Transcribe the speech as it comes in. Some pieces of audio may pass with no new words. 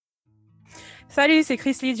Salut, c'est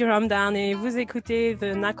Chris Lee du Rundown et vous écoutez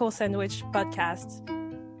The Knuckle Sandwich Podcast.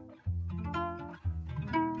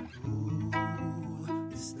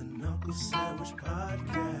 It's the Knuckle Sandwich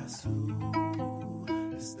Podcast. Ooh,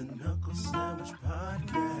 it's the Knuckle Sandwich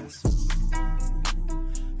Podcast. Ooh,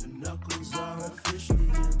 the Knuckles are officially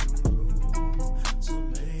in the room, so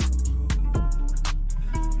make room.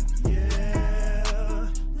 Yeah,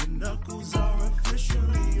 the Knuckles are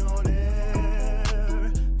officially on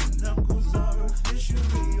air. The Knuckles are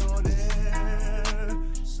officially on air.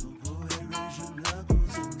 So go ahead, raise your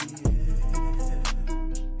knuckles in the air.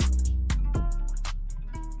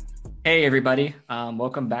 Hey everybody,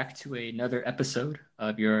 welcome back to another episode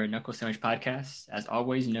of your Knuckle Sandwich Podcast. As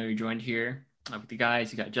always, you know you're joined here with the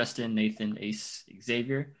guys. You got Justin, Nathan, Ace,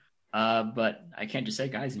 Xavier. But I can't just say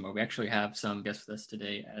guys anymore. We actually have some guests with us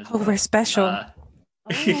today as well. We're special.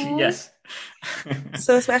 Yes.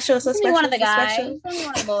 So special, so special. One of the so guys, special. only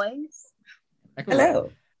one of the boys. Hello.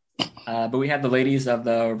 But we have the ladies of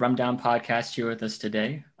the Rundown Podcast here with us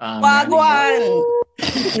today. Wagwan.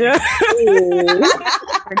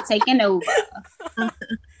 We're taking over.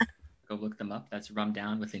 Go look them up. That's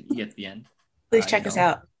Rundown with an E at the end. Please check us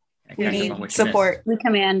out. We catch up on need what you support. We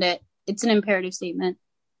command it. It's an imperative statement.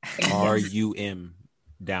 RUM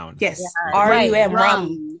down. Yes. Yeah, R-U-M, right.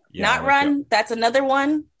 rum. Yeah, Not like run. That's another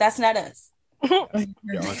one. That's not us. Your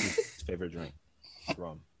auntie's favorite drink.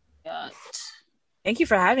 Rum. Yeah. Thank you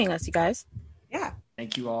for having us, you guys. Yeah.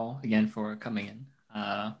 Thank you all again for coming in.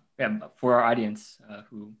 For our audience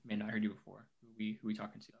who may not heard you before, who we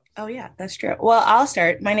talking to? Oh, yeah, that's true. Well, I'll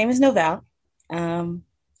start. My name is Novell. I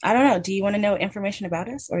don't know. Do you want to know information about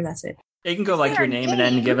us or that's it? You can go like your name and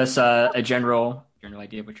then give us a general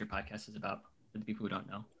idea of what your podcast is about for the people who don't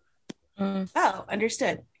know. Oh,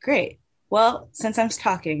 understood. Great. Well, since I'm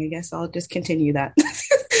talking, I guess I'll just continue that.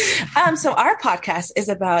 So our podcast is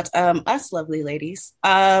about us lovely ladies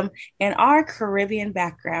and our Caribbean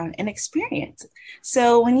background and experience.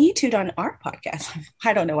 So when you tuned on our podcast,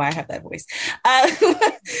 I don't know why I have that voice.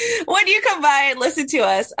 When you come by and listen to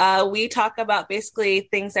us, we talk about basically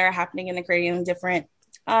things that are happening in the Caribbean, different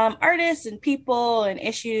artists and people and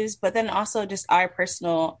issues, but then also just our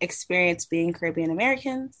personal experience being Caribbean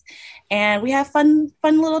Americans. And we have fun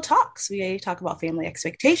little talks. We talk about family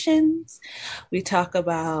expectations. We talk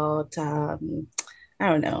about, I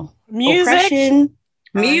don't know, Music,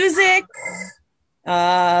 music,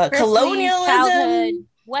 colonialism, childhood,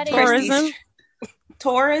 weddings.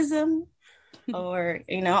 tourism, or,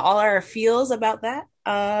 all our feels about that.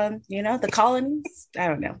 The colonies. I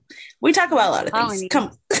don't know. We talk about a lot of things.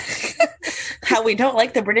 Come, how we don't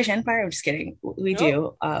like the British Empire. I'm just kidding. We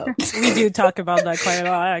do. we do talk about that quite a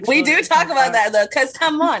lot, actually. We do talk about that though, because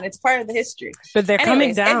come on, it's part of the history. But they're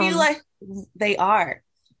coming down. If you like, they are.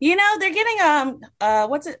 They're getting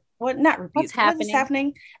what's it? What not repeat? What's happening? What is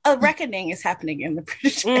happening? A reckoning is happening in the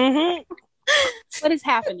British. What is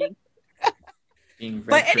happening?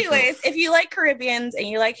 But anyways, if you like Caribbeans and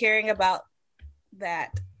you like hearing about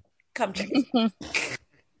that, come check it.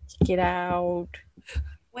 Check it out.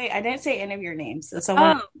 Wait, I didn't say any of your names. So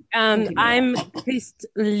someone. I'm Chris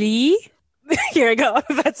Lee. Here I go.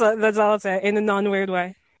 That's all I'll say in a non-weird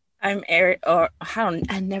way. I'm Eric, or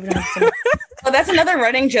I never know how to say Well, that's another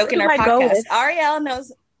running joke in Who our do I go podcast. with? Ariel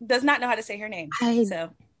does not know how to say her name.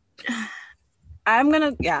 So I'm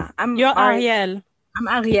You're Ariel. I'm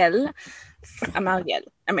Ariel. I'm Ariel.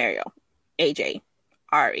 I'm Ariel. AJ.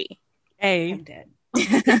 Ari. Hey. I'm dead.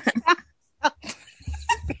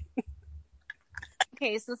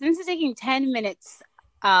 Okay, so since it's taking 10 minutes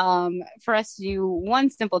for us to do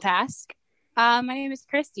one simple task, my name is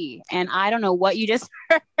Christy, and I don't know what you just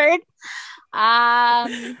heard.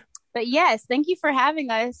 But yes, thank you for having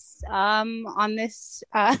us on this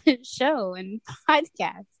show and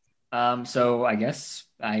podcast. So I guess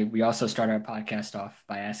we also start our podcast off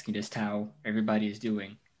by asking just how everybody is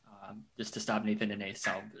doing. Just to stop Nathan and Ace,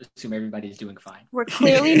 I'll assume everybody's doing fine. We're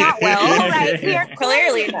clearly not well, right? We are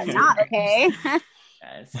Clearly not okay.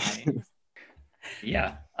 That's fine.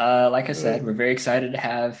 Yeah. Like I said, we're very excited to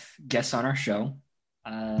have guests on our show.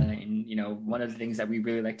 And one of the things that we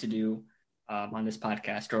really like to do on this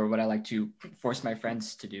podcast, or what I like to force my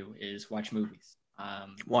friends to do, is watch movies.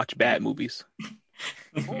 Watch bad movies.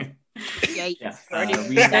 Yikes. Yeah.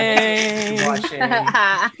 We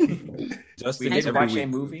like to watch a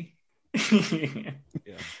movie.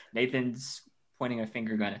 Yeah. Nathan's pointing a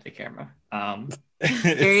finger gun at the camera.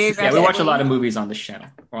 Very Yeah, we watch a lot of movies on this channel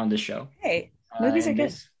or on this show. Hey, movies are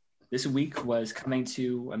good. This week was Coming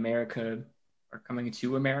to America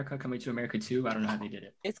 2. I don't know how they did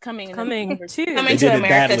it. It's coming to Coming They to did it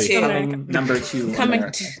America badly. too. Coming number 2. Coming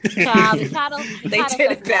America. They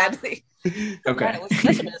did it badly. Okay. That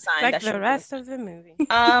should have been a sign. Like That the should've rest of the movie.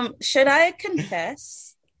 Should I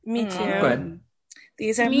confess? Me too. Go ahead.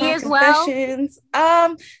 These are Me my as well. confessions.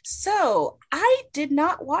 So I did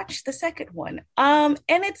not watch the second one. And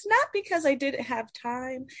it's not because I didn't have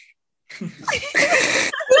time.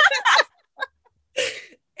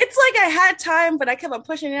 It's like I had time, but I kept on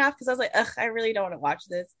pushing it off because I was like, ugh, I really don't want to watch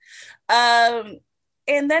this. And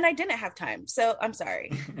then I didn't have time. So I'm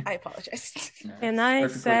sorry. I apologize. No, Can it's I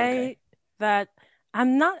perfectly say okay. that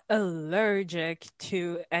I'm not allergic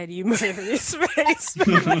to Eddie Murphy's face?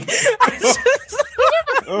 I just-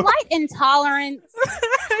 Slight intolerance.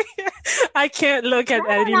 I can't look at I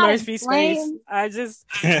don't Eddie know how to Murphy's face. explain. I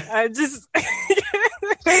just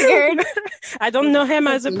Triggered. I don't know him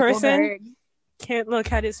as a People person. heard. Can't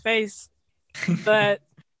look at his face. But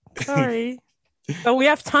sorry. But we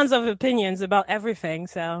have tons of opinions about everything,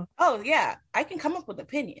 so Oh, yeah. I can come up with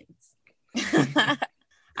opinions.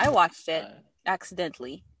 I watched it Uh,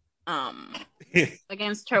 accidentally.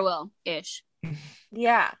 Against her will ish.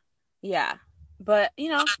 Yeah. But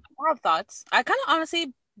I have thoughts. I kind of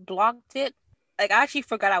honestly blocked it. Like I actually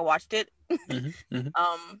forgot I watched it.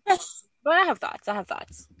 But I have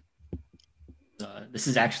thoughts. this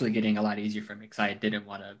is actually getting a lot easier for me because I didn't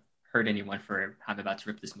want to hurt anyone for how I'm about to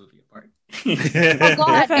rip this movie apart. Oh, go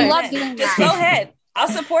ahead. We Perfect. love doing Just that. go ahead. I'll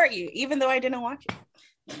support you, even though I didn't watch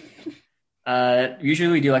it.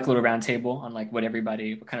 Usually we do like a little round table on like what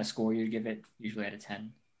kind of score you'd give it, usually out of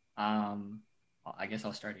 10. I guess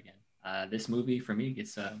I'll start again. This movie for me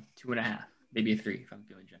gets a 2.5, maybe a 3 if I'm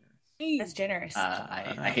feeling generous. That's generous.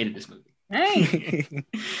 I hated this movie. Hey.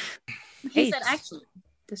 He Hate. said actually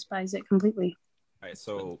despise it completely. All right,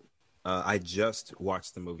 so I just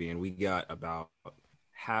watched the movie and we got about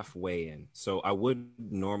halfway in. So I would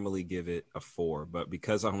normally give it a 4, but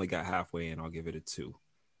because I only got halfway in, I'll give it a 2.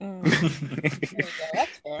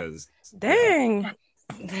 Because dang.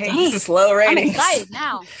 This is low I'm ratings. excited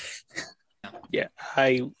now. Yeah,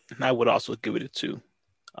 I would also give it a 2.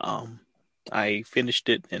 I finished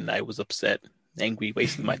it and I was upset, angry,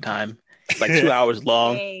 wasting my time. It's like 2 hours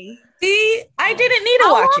long. Hey. See, I didn't need to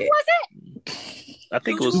How watch long it. was it? I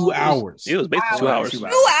think it was 2 hours. It was basically 2 hours. 2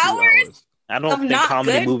 hours. 2 hours? I Of don't think not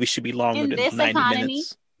comedy good? movies should be longer In than this 90 economy?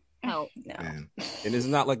 minutes. No. No. Man, and it's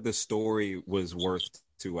not like the story was worth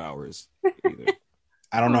 2 hours either.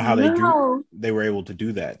 I don't know how they No. were able to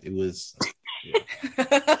do that. It was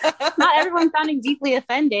Not everyone sounding deeply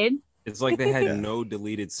offended. It's like they had Yeah. no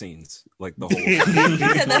deleted scenes, like the whole. He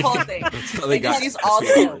said the whole thing. That's how They they got just use all 2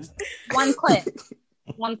 the hours. One clip.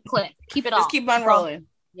 One clip. Keep it all. Just keep on rolling.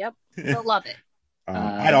 You'll love it.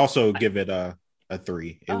 I'd also give it a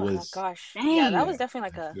 3. It Oh was gosh. Dang. Yeah, that was definitely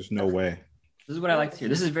like a. there's no way. This is what I like to hear.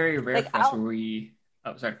 This is very rare Like, for us I'll- where we.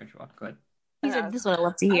 Oh, sorry to cut you off. Go ahead. He said, this is what I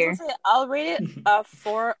love to I was hear. gonna say, I'll rate it a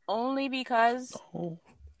 4 only because Oh.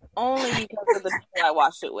 of the people I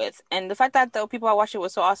watched it with, and the fact that the people I watched it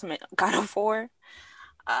with so awesome, it got a 4.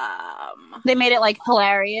 They made it like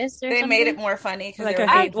hilarious. Or They something? made it more funny because Like they a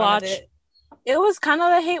were hate making fun of watch. it. It was kind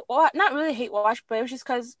of a hate watch, not really a hate watch, but it was just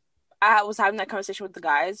because I was having that conversation with the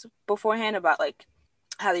guys beforehand about like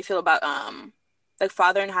how they feel about like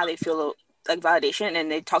father and how they feel like validation,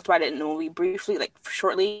 and they talked about it in the movie briefly, like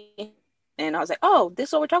shortly, and I was like, oh, this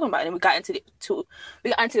is what we're talking about, and we got into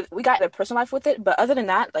the personal life with it, but other than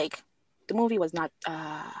that, like the movie was not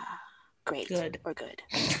great Good. or good.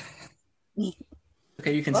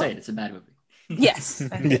 Okay, you can say it. It's a bad movie. Yes.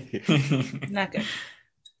 Not good.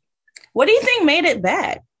 What do you think made it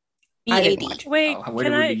bad? I didn't B80. watch it. Wait, Oh, where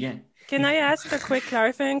do we begin? can I ask a quick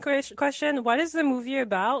clarifying question? What is the movie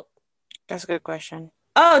about? That's a good question.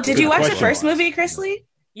 Oh, did Good you watch the question. first movie, Chris Lee?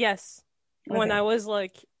 Yes. When Okay. I was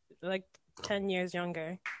like 10 years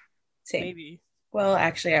younger. Same. Maybe. Well,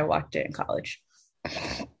 actually, I watched it in college.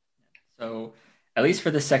 So, at least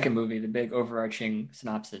for the second movie, the big overarching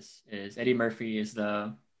synopsis is Eddie Murphy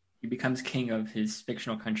he becomes king of his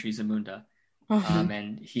fictional country, Zamunda,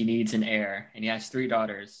 and he needs an heir, and he has 3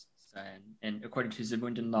 daughters. And according to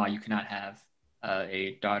Zamundan law, you cannot have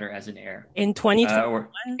a daughter as an heir. In 2021? Or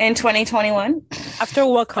In 2021? After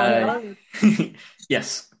Wakanda?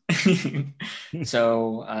 yes.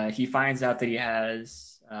 So he finds out that he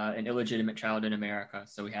has an illegitimate child in America,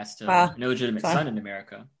 so he has to an illegitimate Fun. son in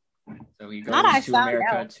America. So he goes Not I to found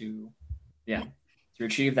America out. to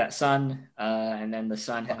retrieve that son, and then the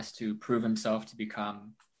son has to prove himself to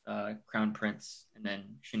become crown prince, and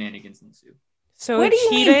then shenanigans ensue. So What do you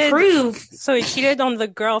mean prove? So he cheated on the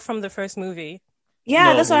girl from the first movie. Yeah,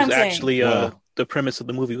 No, that's it what was I'm saying. actually Wow. the premise of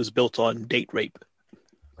the movie was built on date rape.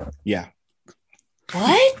 Yeah.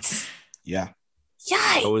 What? Yeah.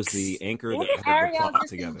 Yikes! I was the anchor that held the Ariel plot just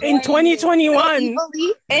together. enjoying In 2021.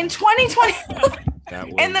 evilly. In 2020, That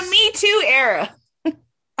was in the Me Too era.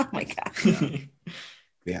 Oh my god!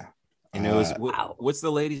 Yeah. And it was Wow. what's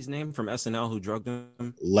the lady's name from SNL who drugged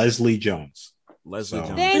him? Leslie Jones. Leslie So-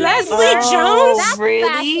 Jones. Dang. Leslie Oh, Jones? That's really?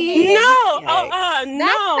 fascinating. No, Yikes.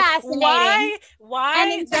 no. fascinating. Why And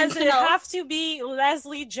does it intentional. have to be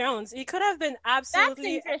Leslie Jones? It could have been That's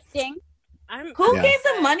absolutely. interesting. Who Yeah. gave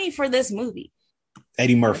the money for this movie?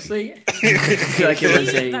 Eddie Murphy. Honestly, I feel like it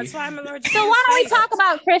was a. That's why I'm allergic. So to why don't we spiders. talk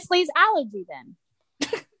about Chris Lee's allergy then?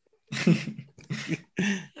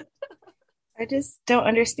 I just don't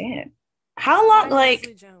understand. How long? Why Like,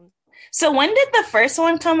 Leslie Jones? so when did the first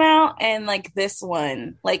one come out, and like this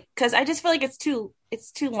one? Like, because I just feel like it's too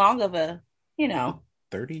long of a,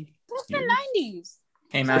 30? It's the 90s.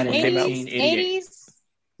 Came out in 80s, 1988. 80s.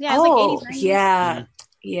 Yeah, it's like 80s. 90s. yeah,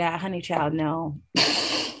 yeah, Honey Child, no.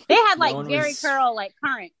 They had like No one Jerry was- Curl, like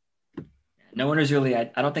current. No one was really.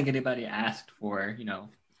 I don't think anybody asked for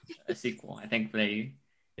a sequel. I think they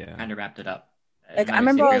Yeah. kind of wrapped it up. Like, I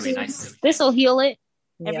remember I was- really nicely. This will heal it.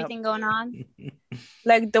 Yep. Everything going on.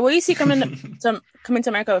 Like the way you see coming to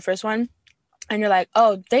America, the first one, and you're like,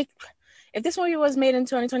 oh, if this movie was made in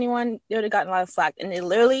 2021, they would have gotten a lot of flack, and they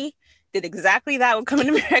literally did exactly that with Coming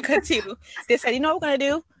to America too. They said, you know what we're gonna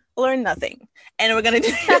do? We'll learn nothing, and we're gonna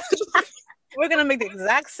do. We're gonna make the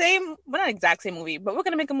exact same, well, not exact same movie, but we're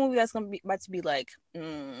gonna make a movie that's gonna be about to be like,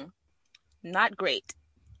 not great.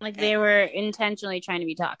 Like they were intentionally trying to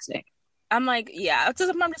be toxic. I'm like, yeah. I'm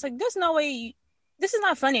just like, there's no way. This is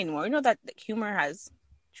not funny anymore. You know that the humor has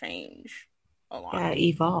changed a lot. Yeah,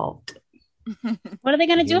 evolved. What are they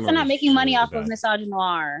going to do if they're not Humor making is money really off of bad.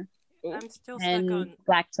 misogynoir I'm still stuck and on.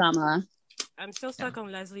 black trauma? I'm still stuck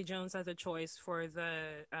on Leslie Jones as a choice for the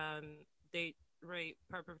date rape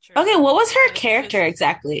perpetrator. Okay, what was her Like, character just-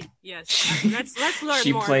 exactly? Yes, let's learn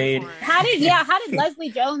She more. played- before- How did Leslie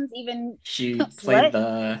Jones even? She What? played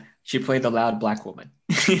the loud black woman.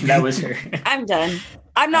 That was her. I'm done.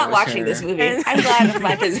 I'm not was watching her. this movie. I'm glad of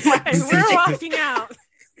my And we're position. walking out.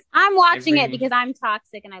 I'm watching it Every- because I'm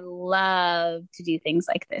toxic and I love to do things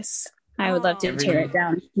like this. I would love to Every- tear it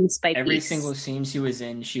down in spite Every piece. single scene she was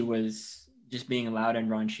in, she was just being loud and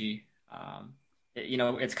raunchy.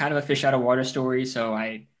 It's kind of a fish out of water story. So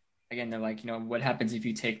they're like, what happens if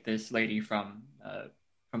you take this lady from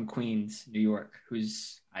Queens, New York,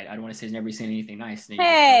 who's I don't want to say has never seen anything nice. and you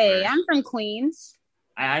Hey, just go for- I'm from Queens.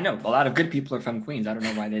 I know a lot of good people are from Queens. I don't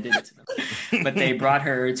know why they did it to them, but they brought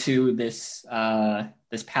her to this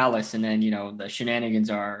palace, and then the shenanigans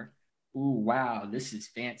are, ooh, wow, this is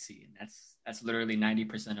fancy, and that's literally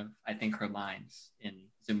 90% of I think her lines in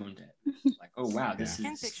Zamunda. Like, oh wow, this I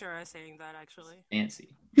can is picture us saying that actually.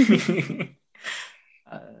 fancy.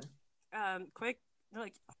 Quick,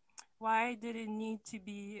 like, why did it need to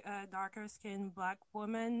be a darker skinned black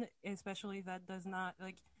woman, especially that does not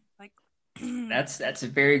like. That's a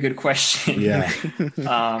very good question. Yeah.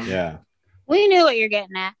 Yeah. We knew what you're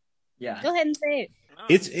getting at. Yeah. Go ahead and say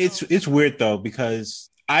it. It's weird though, because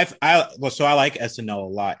I like SNL a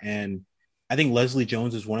lot, and I think Leslie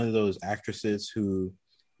Jones is one of those actresses who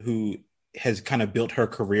has kind of built her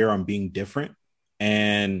career on being different,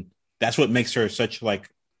 and that's what makes her such like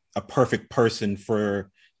a perfect person for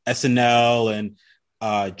SNL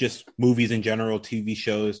and just movies in general, TV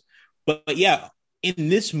shows. But yeah, in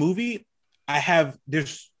this movie,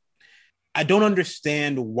 I don't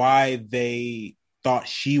understand why they thought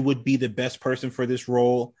she would be the best person for this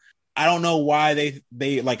role. I don't know why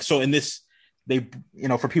they like, so in this,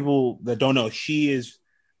 for people that don't know, she is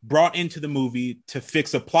brought into the movie to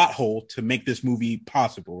fix a plot hole to make this movie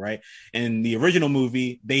possible, right? In the original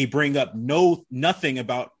movie, they bring up nothing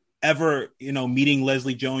about ever, meeting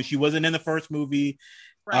Leslie Jones. She wasn't in the first movie.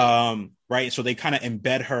 Right. Right. So they kind of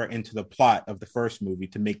embed her into the plot of the first movie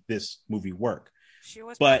to make this movie work. She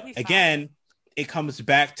was But probably again, it comes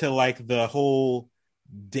back to like the whole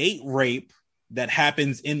date rape that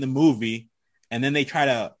happens in the movie. And then they try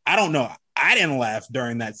to, I don't know. I didn't laugh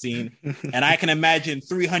during that scene. And I can imagine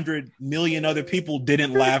 300 million other people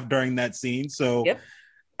didn't laugh during that scene. So Yep.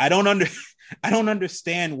 I don't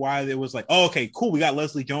understand why there was like, oh, okay, cool. We got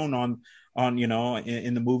Leslie Jones on,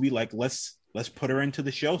 in the movie. Like, let's put her into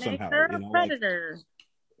the show somehow. Make her a like, predator.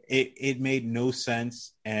 it made no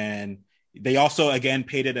sense. And they also, again,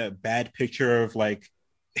 painted a bad picture of like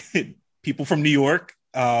people from New York.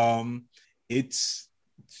 It's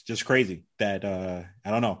just crazy that, I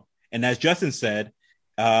don't know. And as Justin said,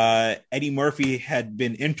 Eddie Murphy had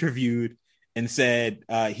been interviewed and said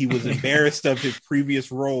he was embarrassed of his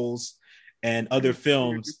previous roles and other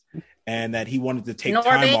films, and that he wanted to take time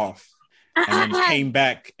Norbit. off, and then came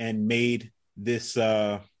back and made this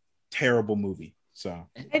terrible movie. So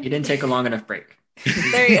He didn't take a long enough break.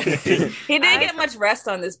 There you go. He didn't get much rest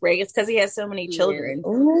on this break. It's because he has so many children.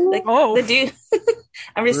 Like, the dude,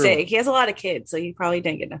 I'm just saying, he has a lot of kids, so he probably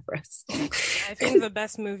didn't get enough rest. I think the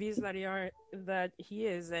best movies that he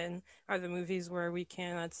is in are the movies where we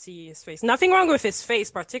cannot see his face. Nothing wrong with his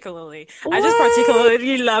face, particularly. What? I just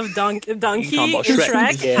particularly love Donkey in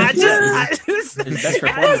Shrek. Yeah. His best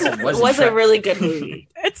performance was a really good movie.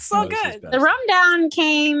 It's so good. The rundown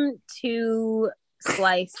came to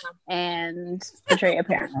slice and portray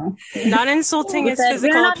apparently. Not insulting his We're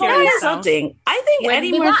physical not appearance. Not insulting. I think When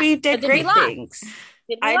Eddie did we Murphy lie? did When did great we lie? things.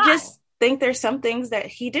 Did we I lie? just think there's some things that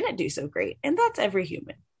he didn't do so great, and that's every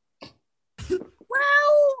human. Well,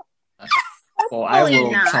 Well, I Hopefully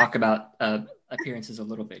will not. talk about appearances a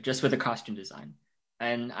little bit, just with the costume design.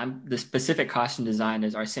 And the specific costume design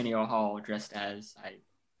is Arsenio Hall dressed as,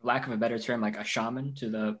 for lack of a better term, like a shaman to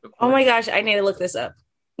the court. Oh my gosh, I need to look this up.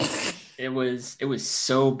 It was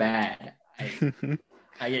so bad.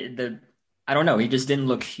 I don't know. He just didn't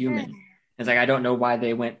look human. It's like I don't know why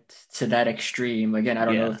they went to that extreme. Again, I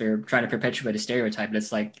don't know if they're trying to perpetuate a stereotype, but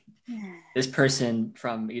it's like this person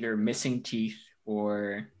from either missing teeth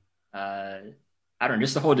or I don't know,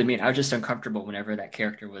 just the whole demeanor. I was just uncomfortable whenever that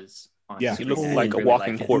character was on. Yeah. screen. He looked I like didn't a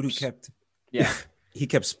walking like it. corpse. Dude who kept Yeah. he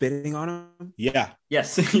kept spitting on him. yeah,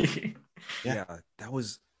 Yes. Yeah, that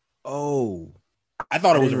was. Oh, I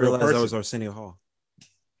thought it was a didn't real realize person. that was Arsenio Hall.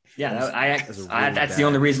 Yeah, That's a really that's bad- the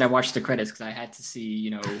only reason I watched the credits, because I had to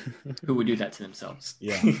see, who would do that to themselves.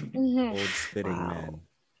 Yeah. Old spitting Wow. man.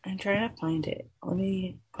 I'm trying to find it. Let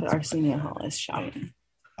me put Arsenio Hall as shaman.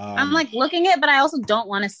 I'm like looking it, but I also don't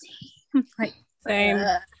want to see. Like, Same.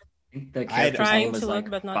 I think the character's Trying name was to like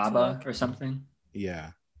look, but not to Baba look. or something.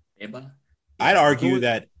 yeah. Baba? I'd argue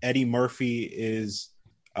that Eddie Murphy is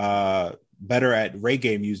better at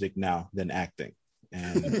reggae music now than acting.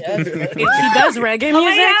 And He does reggae Oh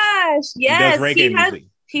my music. gosh! Yes, he does reggae music.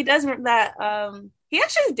 he does that. He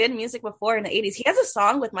actually did music before in the 80s. He has a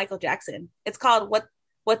song with Michael Jackson. It's called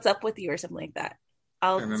 "What's Up With You" or something like that.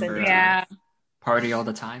 I'll I send remember you. Yeah. Party All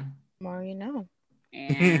the Time. More you know.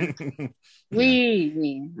 yeah.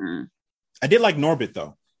 we. I did like Norbit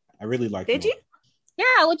though. I really liked. Did you?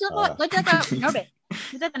 Yeah, what's up? Uh. What's up, Norbit?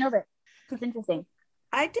 What's up, Norbit? It's interesting.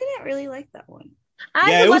 I didn't really like that one.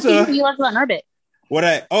 Yeah, it was you loved about Norbit. What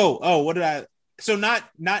did I? So not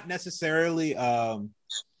necessarily.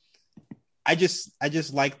 I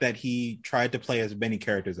just like that he tried to play as many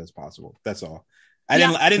characters as possible. That's all. I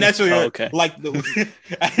didn't necessarily like the.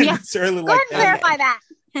 I didn't necessarily Go like ahead and clarify that.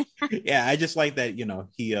 Yeah, I just like that.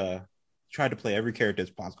 He tried to play every character as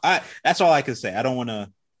possible. That's all I can say. I don't want to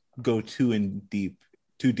go too deep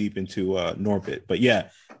into Norbit, but yeah,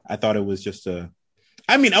 I thought it was just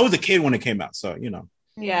I mean, I was a kid when it came out, so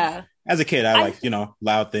Yeah. as a kid, I like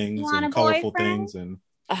loud things You want and a colorful boyfriend? things, and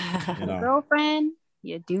Girlfriend,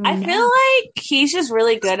 you do. I now. feel like he's just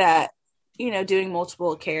really good at, doing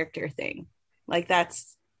multiple character thing. Like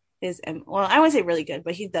that's his. Well, I wouldn't say really good,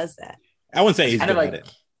 but he does that. I wouldn't say he's Kind good of at like,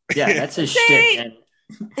 it. yeah, that's his shtick.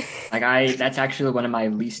 And that's actually one of my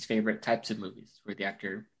least favorite types of movies, where the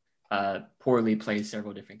actor poorly plays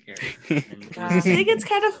several different characters. I think it's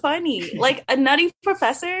kind of funny. Like a Nutty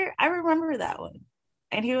Professor, I remember that one,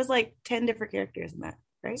 and he was like 10 different characters in that,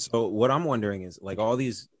 right? So what I'm wondering is, like, all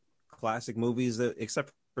these classic movies, that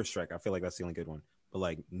except for Shrek, I feel like that's the only good one. But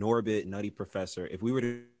like Norbit, Nutty Professor, if we were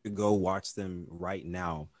to go watch them right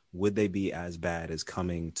now, would they be as bad as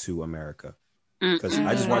Coming to America? Because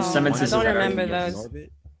I just watched Some I instances don't are remember very those. Norbit.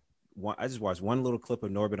 I just watched one little clip of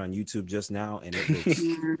Norbit on YouTube just now, and it looks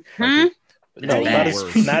Hmm? But no,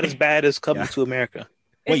 It's not as bad as Coming Yeah. to America.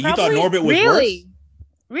 Wait, you thought Norbit was Really?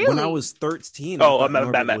 worse? When I was 13. I Oh, thought my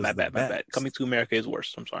Norbit bad, was my the bad. best. Coming to America is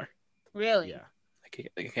worse. I'm sorry. Really? Yeah. I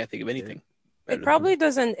can't think of anything. better It than- probably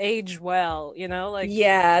doesn't age well, like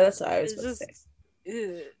Yeah, that's what I was it's supposed to just.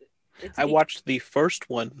 say. I watched the first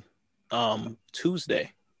one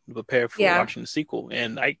Tuesday to prepare for Yeah. watching the sequel,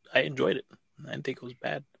 and I enjoyed it. I didn't think it was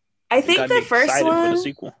bad. I It think got the me first excited for one the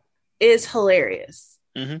sequel. is hilarious.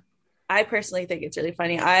 Mhm. I personally think it's really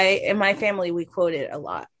funny. In my family, we quote it a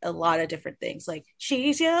lot of different things, like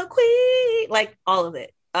 "She's your queen," like all of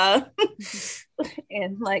it.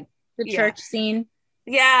 And like The Yeah. church scene.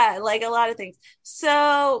 yeah, like a lot of things.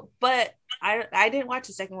 So, but I didn't watch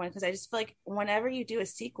the second one because I just feel like whenever you do a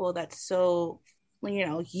sequel that's so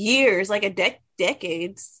years, like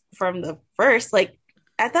decades from the first, like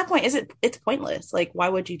at that point, it's pointless. Like, why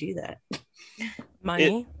would you do that?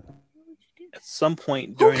 Money. At some point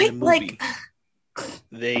Who during the picked, movie,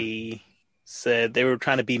 they said they were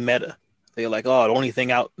trying to be meta They're like, oh, the only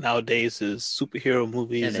thing out nowadays is superhero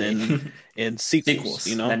movies and sequels,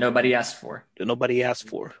 you know, that nobody asked for. that nobody asked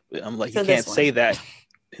for. I'm like, So you this can't one. say that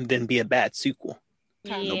and then be a bad sequel.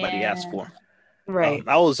 Yeah. Nobody asked for. Right.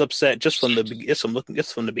 I was upset just from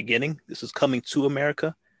the beginning. This is coming to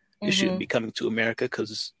America. It shouldn't be coming to America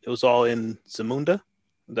because it was all in Zamunda,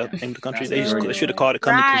 that name of the country. They should have called it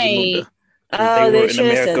coming Right. to Zamunda. 'Cause Oh, they they were in should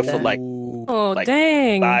have America said for that. like Oh, like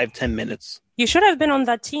dang. 5-10 minutes. You should have been on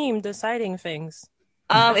that team deciding things.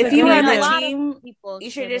 If you were I on mean, a the lot of team, people you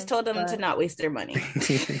should have just told them to not waste their money.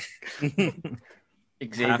 Half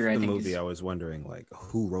Xavier, I the think, movie, is- I was wondering, like,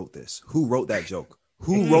 who wrote this? Who wrote that joke?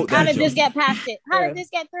 Who wrote How that did this joke? get past it? How did this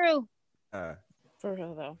get through? For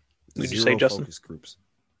real though. Would you Zero say, Justin? focus groups.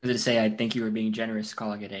 I was going to say, I think you were being generous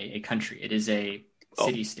calling it a country. It is a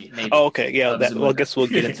city-state. native Oh, okay. Yeah. of Well, I Zamunda. guess we'll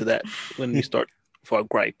get into that when we start for our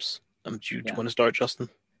gripes. Do you Yeah. want to start, Justin?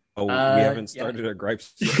 Oh, we Uh, haven't yeah. started our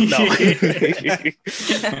gripes. No. This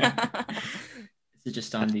is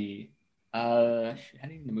just on the how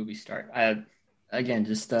did the movie start? Again,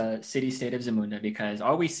 just the city-state of Zamunda, because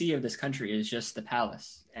all we see of this country is just the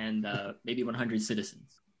palace and maybe 100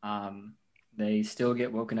 citizens. They still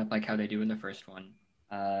get woken up like how they do in the first one.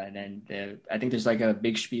 And then I think there's like a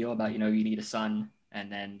big spiel about, you need a son. And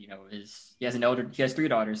then, he has 3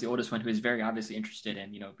 daughters, the oldest one who is very obviously interested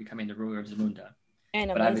in, becoming the ruler of Zamunda. And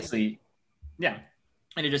But obviously, yeah.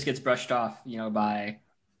 And it just gets brushed off, by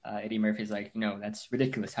Eddie Murphy's like, that's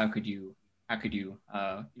ridiculous. How could you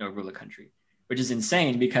rule a country? Which is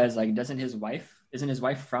insane because like, isn't his wife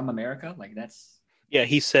from America? Like that's. Yeah,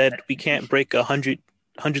 he said we can't break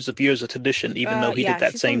hundreds of years of tradition, even though he did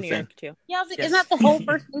that she's same from New thing. York, too. Yeah, I was like, Yes. isn't that the whole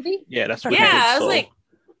first movie? Yeah, that's what Yeah, it is. I was So like,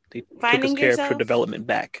 they took his finding character yourself? development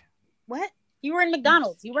back. What? You were in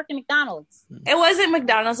McDonald's. You worked in McDonald's. It wasn't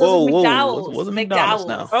McDonald's. It Whoa, was whoa, McDowell's. it wasn't McDonald's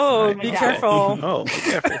now. Oh, Right, be okay. careful. Oh, be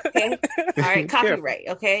careful. Okay. All right, Careful. copyright.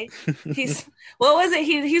 Okay. What was it?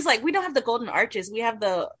 He's like, we don't have the golden arches. We have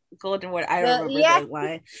the golden what? I don't remember yeah. the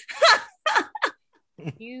line.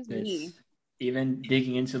 Excuse me. It's, even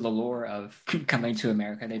digging into the lore of coming to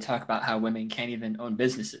America, they talk about how women can't even own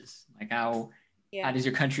businesses. Like how does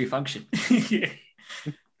your country function?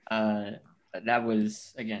 That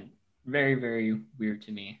was again very, very weird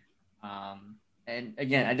to me. And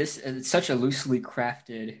again, it's such a loosely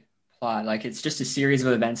crafted plot. Like it's just a series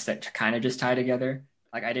of events that kind of just tie together.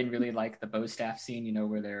 Like I didn't really like the bow staff scene,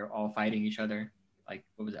 where they're all fighting each other. Like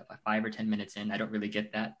what was that? Like 5 or 10 minutes in, I don't really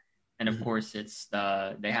get that. And of course, it's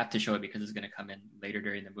they have to show it because it's going to come in later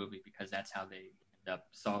during the movie because that's how they end up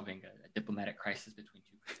solving a diplomatic crisis between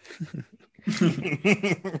two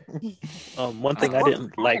countries. One thing I what's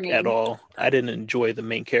didn't like happening? at all, I didn't enjoy the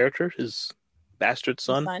main character, his bastard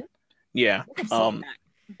son. Fun. Yeah. I've seen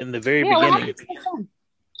In the very Yeah, what beginning, happened to his son?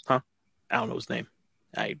 I don't know his name.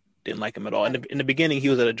 I didn't like him at all. In the beginning, he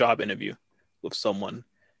was at a job interview with someone,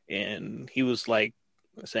 and he was like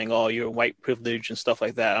saying, "Oh, you're white privilege and stuff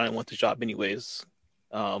like that. I didn't want the job anyways."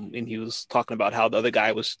 And he was talking about how the other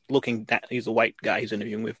guy was looking down. He's a white guy he's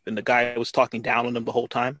interviewing with, and the guy was talking down on him the whole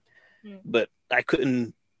time. But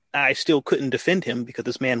I still couldn't defend him because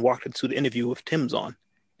this man walked into the interview with Tim's on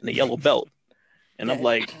and a yellow belt. And I'm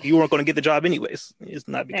like, you weren't going to get the job anyways. It's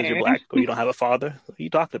not because you're black or you don't have a father. What are you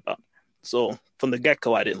talking about? So from the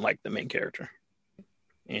get-go, I didn't like the main character.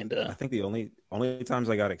 And I think the only times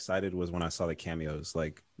I got excited was when I saw the cameos.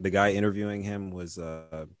 Like the guy interviewing him was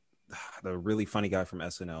the really funny guy from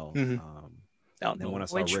SNL. I don't Then know. when I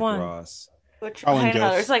saw Which Rick one? Ross, Which Colin I know,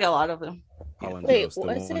 Jost. there's like a lot of them. Colin Wait, Jost, the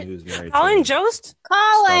what is one it? who's married Colin to Jost?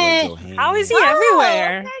 Colin. Scarlett Johansson. How is he Oh,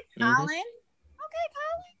 everywhere? Okay, Mhm. Colin. Okay,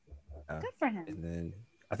 Colin. Good for him. And then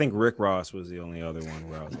I think Rick Ross was the only other one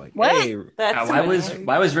where I was like, What? hey, That's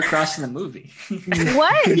Why was Rick Ross in the movie?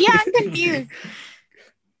 What? Yeah, I'm confused.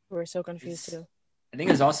 We were so confused too. I think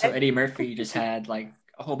it was also Eddie Murphy just had like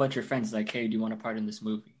a whole bunch of friends like, hey, do you want a part in this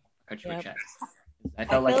movie? Cut you a Yep. check. I I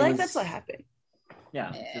feel felt like, like, it was, that's what happened.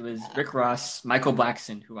 yeah, it was Rick Ross, Michael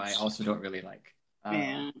Blackson, who I also don't really like.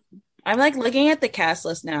 Yeah. I'm like looking at the cast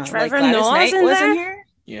list now. Trevor like, Gladys Noah's Knight in was there? in here.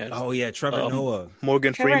 Yeah. oh yeah, Trevor Noah.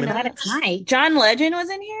 Morgan Trevor Freeman. Noah. Gladys Knight. John Legend was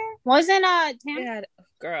in here. Wasn't Tam? Yeah,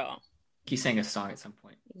 girl. He sang a song at some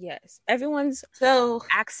point. Yes. Everyone's So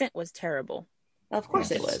accent was terrible. of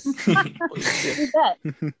course it was. Who's that?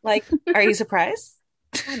 Like, are you surprised?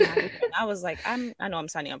 I was like, I know I'm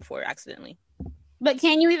signing up for it accidentally. But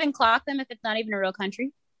can you even clock them if it's not even a real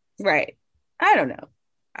country? Right. I don't know.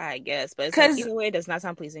 I guess, but it's 'Cause- like, either way, it does not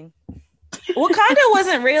sound pleasing. Wakanda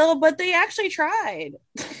wasn't real, but they actually tried.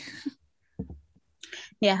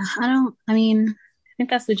 Yeah, I think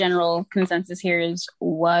that's the general consensus here is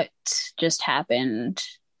what just happened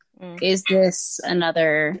is this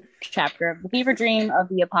another chapter of the fever dream of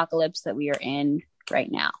the apocalypse that we are in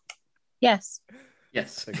right now? Yes.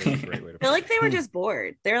 Yes. That's a great way to I feel put like it. they were just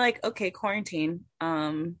bored. They're like, okay, quarantine.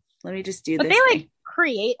 Let me just do But this. they like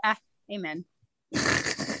create. Amen.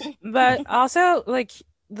 But also, like,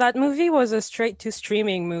 that movie was a straight to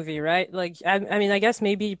streaming movie, right? Like, I mean, I guess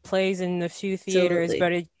maybe it plays in a few theaters, Totally.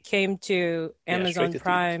 but it came to Yeah, Amazon straight to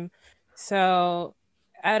Prime. So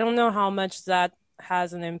I don't know how much that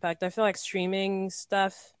has an impact. I feel like streaming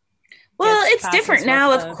stuff. Well, gets it's past different as now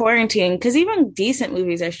much with love. quarantine because even decent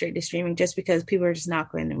movies are straight to streaming just because people are just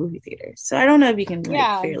not going to movie theaters. So I don't know if you can like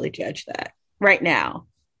Yeah. fairly judge that right now.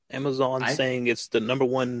 Amazon saying it's the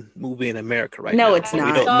 #1 movie in America right No, now. it's but we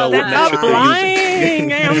not. don't know what That's metric they're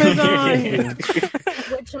using. Amazon.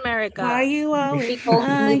 Which America? Why you always The old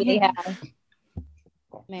movie they have.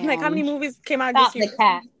 Like how many movies came out Stop this year? the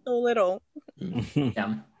cat. So little.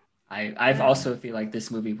 Yeah. I've also feel like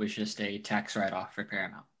this movie was just a tax write-off for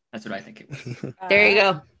Paramount. That's what I think it was. There you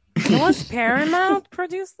go. Was Paramount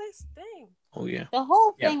produced this thing? Oh yeah. The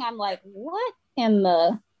whole Yeah. thing, I'm like, what in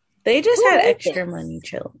the? They just Who had wrote extra this? money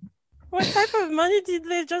chilling. What type of money did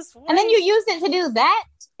they just And then you waste? used it to do that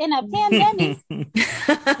in a pandemic.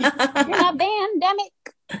 In a pandemic,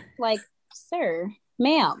 like, sir,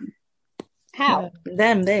 ma'am, how?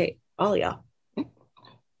 Them, they, all y'all.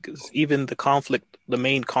 Because even the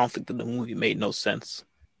main conflict of the movie made no sense.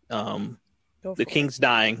 The king's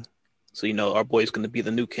dying, so our boy's going to be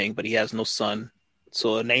the new king, but he has no son.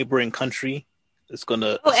 So a neighboring country is going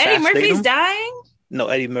to Oh, Eddie assassinate Murphy's him. dying? No,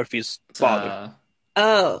 Eddie Murphy's father.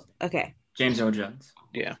 Oh, okay. James Earl Jones.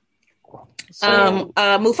 Yeah. So,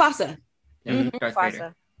 Mufasa. Yeah, Darth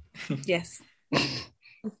Vader. Yes.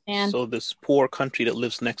 And so this poor country that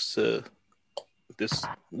lives next to this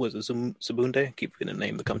was it Zamunda? I keep forgetting the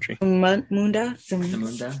name of the country. Munda.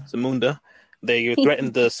 Zamunda. Zamunda. They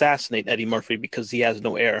threatened to assassinate Eddie Murphy because he has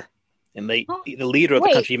no heir. And the leader of the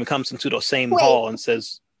Wait. country even comes into the same Wait. hall and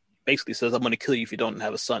basically says, I'm going to kill you if you don't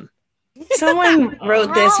have a son. Someone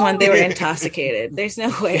wrote this when they were intoxicated. There's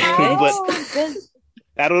no way. how does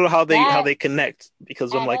I don't know how That- they connect,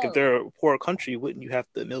 because I'm at like, all. if they're a poor country, wouldn't you have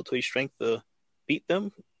the military strength to beat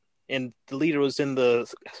them? And the leader was in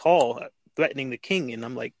the hall threatening the king, and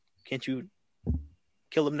I'm like, can't you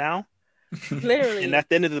kill him now? Literally. And at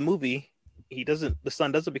the end of the movie, the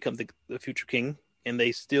son doesn't become the future king, and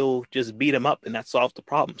they still just beat him up, and that solved the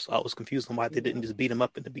problem. So I was confused on why they didn't just beat him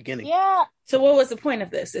up in the beginning. yeah? So what was the point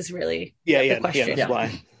of this? Is really Yeah, the question. that's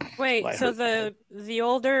why. Wait, Why so hurt? the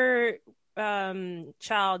older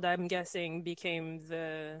child, I'm guessing, became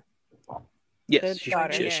the Yes, The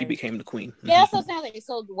daughter. she became the queen. Yeah, that's what sounds like.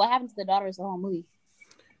 So what happened to the daughter is the whole movie.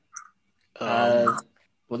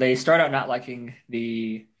 Well, they start out not liking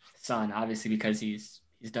the son, obviously, because he's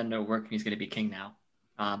done no work and he's going to be king now.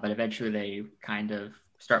 But eventually, they kind of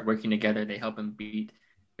start working together. They help him beat.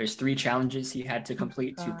 There's 3 challenges he had to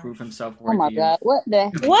complete to prove himself Oh worthy. my god, what the?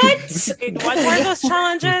 What? what were those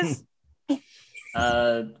challenges?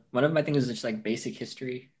 One of them, I think, is just like basic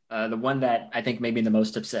history. The one that I think made me the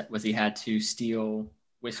most upset was he had to steal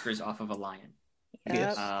whiskers off of a lion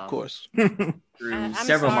Yes, Um, of course. through I'm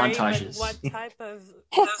several sorry, montages. but what type of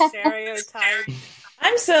stereotype?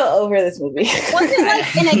 I'm so over this movie. Was it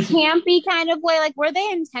like in a campy kind of way? Like, were they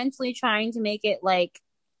intentionally trying to make it like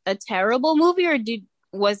a terrible movie, or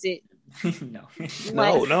was it? No.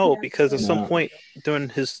 No, because at some No. point during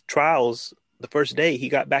his trials, the first day, he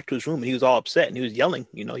got back to his room and he was all upset and he was yelling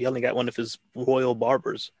at one of his royal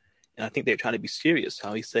barbers. And I think they were trying to be serious.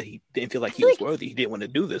 How he said he didn't feel like he was worthy. He didn't want to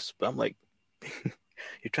do this. But I'm like,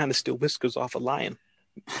 you're trying to steal whiskers off a lion.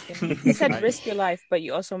 He said risk your life, but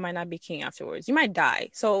you also might not be king afterwards. You might die.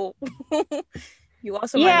 So you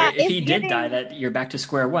also Yeah, might If he it's did giving- die, that you're back to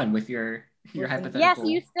square one with your hypothetical. Yes,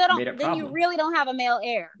 you still don't. made-up Then you problem. really don't have a male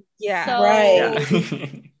heir. yeah. So Right. Yeah.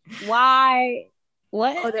 why?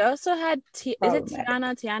 What? Oh, they also had is it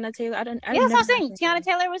Problematic. Tiana Taylor? I yeah, that's what I'm saying. Tiana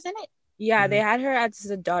Taylor was in it. Yeah, they had her as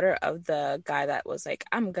the daughter of the guy that was like,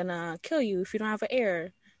 I'm gonna kill you if you don't have an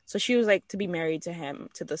heir. So she was like to be married to him,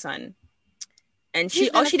 to the son. And He's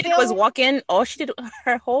all gonna she did was kill- walk in. All she did,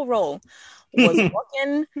 her whole role was walk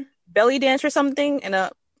in, belly dance or something, in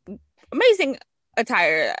a amazing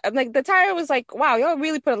attire. I'm like, the attire was like, wow, y'all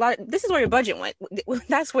really put a lot. This is where your budget went.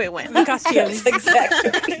 That's where it went. Costumes.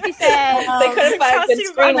 Exactly. She said, they couldn't find good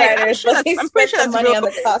costume, I'm like, I'm screenwriters, sure but they that's- I'm pretty spent sure the that's money real. on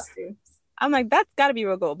the costumes. I'm like, that's got to be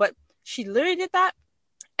real goal. But she literally did that,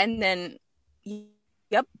 and then,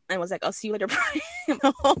 yep, and was like, I'll see you later.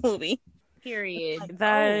 The whole movie. period.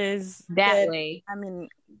 That is That Good. way. I mean,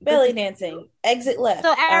 Belly dancing. Exit left.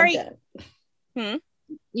 So, I'm Ari- done.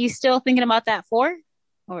 You still thinking about that 4?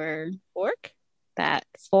 Or work. that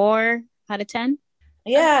 4 out of 10.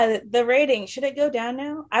 Yeah, the rating, should it go down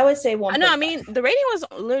now? I would say 1. No, I mean the rating was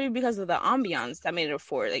literally because of the ambiance that made it a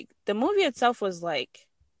 4. Like the movie itself was like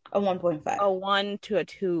a 1.5, a 1 to a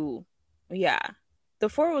 2. Yeah, the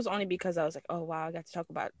 4 was only because I was like, oh wow, I got to talk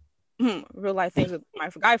about real life things with my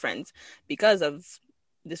guy friends because of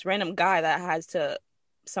this random guy that has to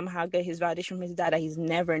somehow get his validation from his dad that he's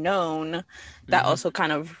never known, that also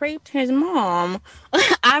kind of raped his mom.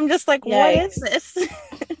 I'm just like, what is this?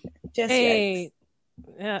 Just Hey,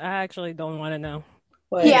 yeah, I actually don't want to know.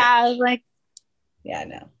 Well, Yeah, I was like, yeah,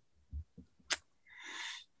 no.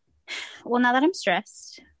 well, now that I'm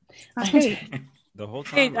stressed. Okay. The whole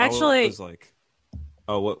Hey, time I actually- was like,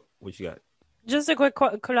 oh, what you got? Just a quick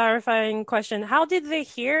clarifying question. How did they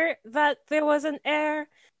hear that there was an heir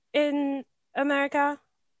in America?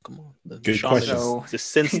 Come on. The Good shaman question.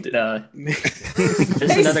 just sensed it.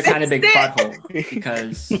 There's another kind of big plot hole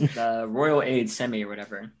because the royal aide Semi or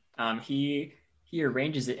whatever, he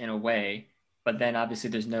arranges it in a way, but then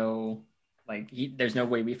obviously there's no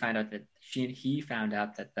way we find out that he found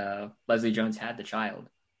out that Leslie Jones had the child.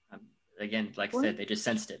 Again, like I said, they just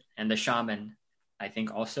sensed it, and the shaman, I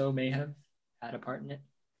think, also may have had a part in it.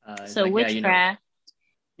 So like, witchcraft.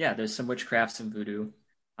 Yeah, there's some witchcraft, some voodoo,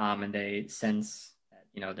 and they sense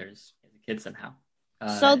that there's a kid somehow.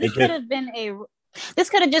 So this could have been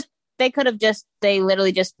they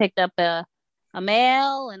literally just picked up a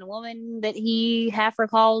male and a woman that he half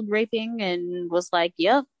recalled raping and was like,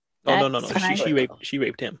 yep. Oh no. She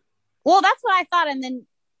raped him. Well, that's what I thought, and then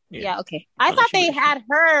okay. I thought they had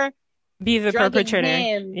her be the drugging perpetrator.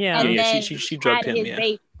 him, Yeah. and Yeah, then she drugged had him, his yeah.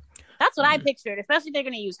 rape. That's what I pictured, especially if they're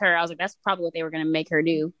going to use her. I was like, that's probably what they were going to make her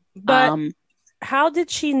do. But how did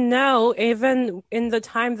she know, even in the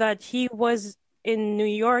time that he was in New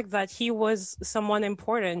York, that he was someone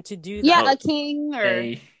important to do that? Yeah, a king or...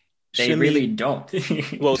 They Simi- really don't.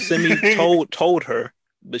 Well, Simi told her,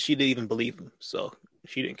 but she didn't even believe him, so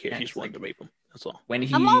she didn't care. Yeah, She just wanted to rape him. That's all. When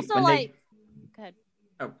he, I'm also when like... Go ahead.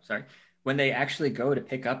 oh, sorry. When they actually go to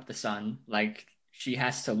pick up the son, like she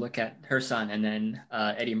has to look at her son and then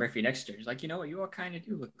Eddie Murphy next to her. She's like, you know what? You all kind of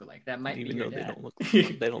do look alike. That might Even be your though they dad. don't look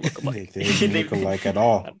alike. They don't look alike at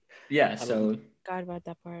all. Yeah. So God about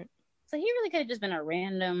that part. So he really could have just been a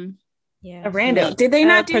random... Yeah. A random. Did they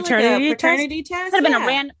not do paternity like a paternity test? Could have been Yeah. a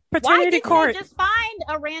random... Why paternity didn't court. they just find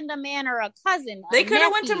a random man or a cousin? They could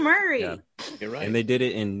have went to Murray. Yeah. You're right. And they did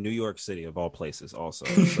it in New York City of all places, also.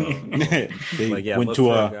 So, They went look to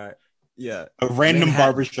for a guy. Yeah, random Manhattan.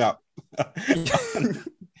 barbershop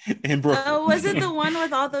in Brooklyn. Oh, was it the one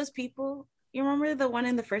with all those people? You remember the one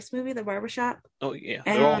in the first movie, the barbershop? Oh yeah,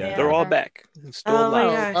 And- they're all back. Still Oh my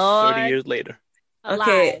alive. gosh. 30 years later.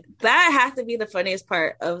 Okay, that has to be the funniest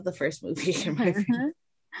part of the first movie, in my opinion.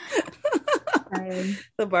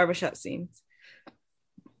 The barbershop scenes.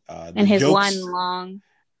 The And his jokes- one long...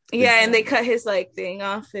 Yeah, and they cut his like thing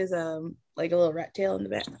off his like a little rat tail in the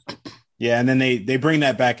back. Yeah, and then they bring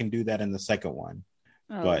that back and do that in the second one.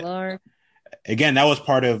 Oh, But- Lord. Again, that was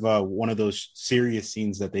part of one of those serious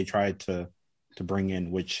scenes that they tried to bring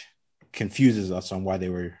in, which confuses us on why they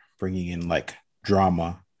were bringing in like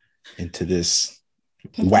drama into this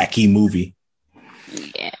wacky movie.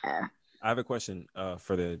 Yeah. I have a question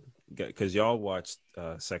for because y'all watched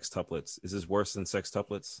Sextuplets. Is this worse than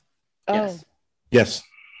Sextuplets? yes. Yes.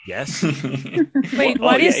 Yes. Wait,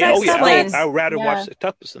 what is Explain. I'd rather Yeah. watch the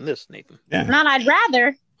tuplets than this, Nathan. Yeah. Not I'd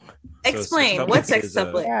rather. Explain Sextuplets what's is,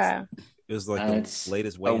 sextuplet? Yeah. It was like It's the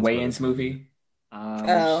latest a Wayans Wayans Brothers movie.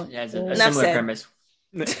 Oh. It has a Enough similar said. premise.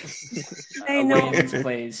 I know. Wayans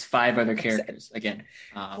plays 5 other characters again.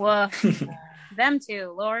 Well, them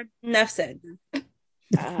two, Lord. Enough said.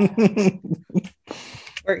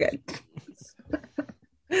 We're good.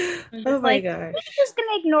 Oh my Like, gosh. we're just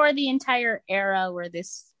gonna ignore the entire era where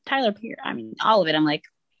this Tyler Perry. I mean, all of it. I'm like,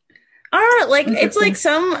 Like it's like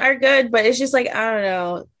some are good, but it's just like I don't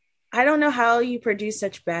know. I don't know how you produce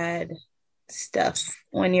such bad stuff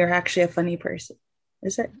when you're actually a funny person.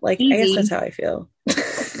 Is it like I guess Easy. that's how I feel.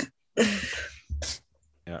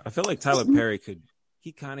 Yeah, I feel like Tyler Perry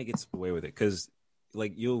he kind of gets away with it because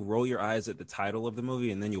like you'll roll your eyes at the title of the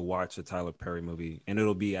movie and then you'll watch a Tyler Perry movie and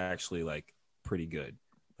it'll be actually like pretty good.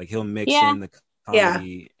 Like he'll mix Yeah. in the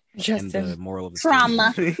comedy and the Justin. moral of the story.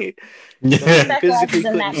 trauma. He Yeah. physically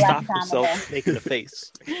in that couldn't stop lifetime himself ago. making a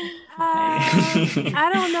face. I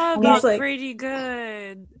don't know He's about like- pretty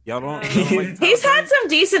good. Y'all don't like He's had some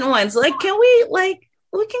decent ones. Like, can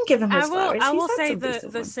we can give him his flowers. I He's will had say some the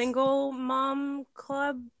decent the ones. single mom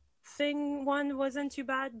club Thing one wasn't too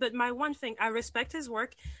bad, but my one thing, I respect his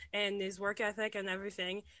work and his work ethic and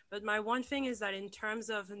everything, but my one thing is that in terms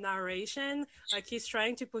of narration, like he's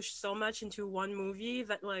trying to push so much into one movie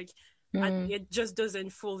that like it just doesn't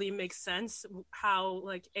fully make sense how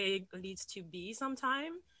like A leads to B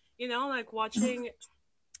sometime. You know, like watching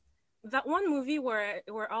that one movie where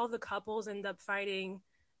all the couples end up fighting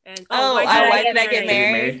and why did I get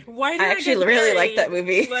married? Why did I actually really like that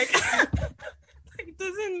movie. Like it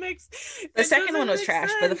doesn't make the second one was trash,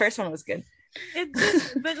 but the first one was good.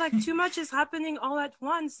 But like too much is happening all at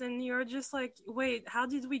once, and you're just like, wait, how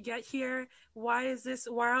did we get here? Why is this?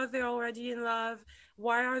 Why are they already in love?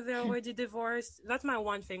 Why are they already divorced? That's my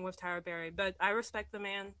one thing with Tyler Perry, but I respect the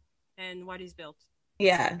man and what he's built.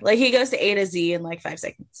 Yeah, like he goes to A to Z in like 5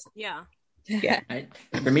 seconds. Yeah.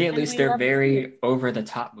 For me, at least, they're very over the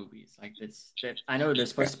top movies. Like I know they're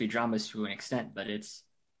supposed to be dramas to an extent, but it's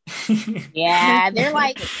they're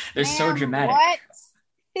like they're so dramatic. What?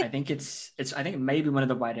 I think it's I think maybe one of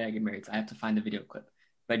the Why Did I Get Married. I have to find the video clip.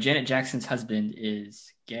 But Janet Jackson's husband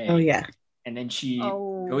is gay. Oh yeah. And then she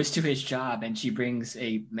goes to his job and she brings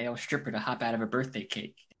a male stripper to hop out of a birthday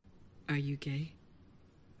cake. Are you gay?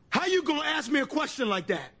 How you gonna ask me a question like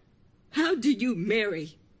that? How do you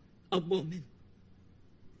marry a woman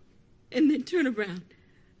and then turn around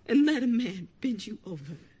and let a man bend you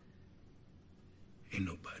over? Ain't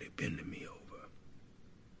nobody bending me over.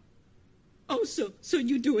 Oh, so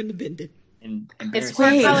you doing the bending? It's for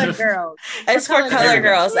colored girls. It's for colored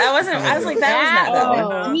girls. I was like, that was not that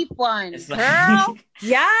one. Deep one, It's girl.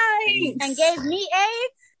 Yikes! And gave me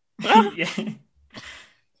AIDS.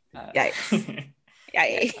 Yikes!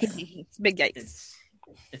 Yikes! Big yikes.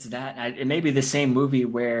 It's that. It may be the same movie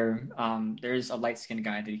where there's a light-skinned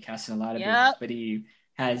guy that he casts in a lot of movies, but he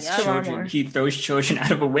has children. He throws children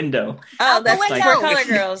out of a window. Oh, that's like, for colored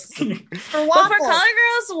girls. For But for colored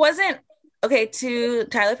girls wasn't okay. To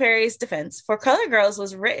Tyler Perry's defense, For Colored Girls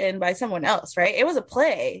was written by someone else, right? It was a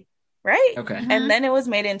play, right? Okay. And then it was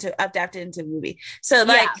adapted into a movie. So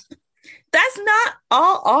like, that's not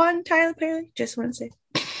all on Tyler Perry. Just want to say.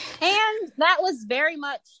 And that was very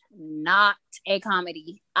much not a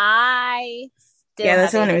comedy. I still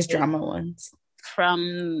that's one of his drama ones.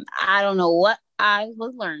 From I don't know what I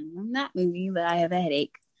was learning from that movie, but I have a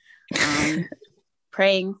headache.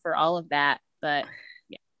 Praying for all of that, but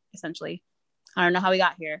yeah, essentially, I don't know how we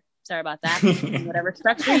got here. Sorry about that. Whatever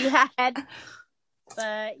structure you had,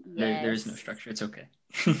 but there's no structure. It's okay.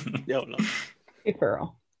 No. Good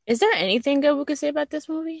girl. Is there anything good we could say about this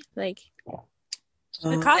movie? Like,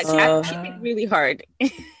 the costume it's really hard.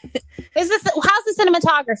 How's the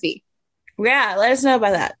cinematography? Yeah, let us know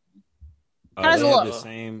about that. How does it look? The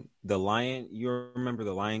same. The Lion. You remember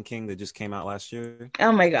the Lion King that just came out last year?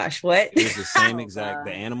 Oh my gosh, what? It was the same exact.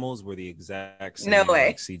 The animals were the exact same. No way.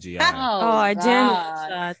 Like CGI. I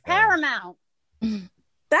didn't. Paramount.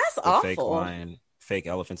 That's awful. Fake lion, fake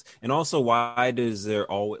elephants, and also why does there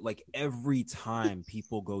always like every time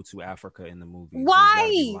people go to Africa in the movies?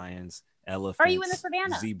 Why lions, elephants? Are you in the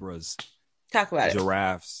savannah? Zebras. Talk about it.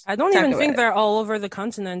 Giraffes. I don't even think they're all over the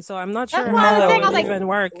continent, so I'm not sure That's how what I was saying. I that was would even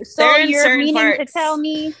work. So They're in you're certain meaning to parts. tell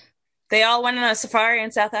me They all went on a safari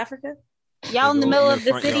in South Africa? y'all in the go middle in of the the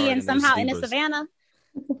front city yard and and there's somehow in a zebras. savannah?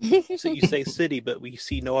 So you say city, but we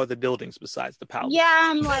see no other buildings besides the palace.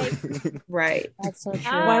 Yeah, I'm like, Right. That's so true.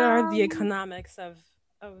 What are the economics of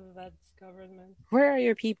that government? Where are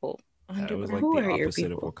your people? It was like Who the are your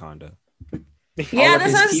opposite of people? Wakanda. Yeah, of that's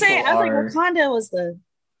his what I was saying. I was people like, Wakanda was the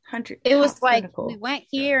hunter. it was like pinnacle. we went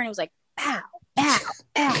here and it was like, pow, pow,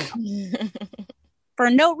 pow, for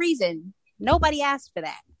no reason. Nobody asked for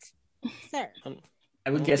that, sir. I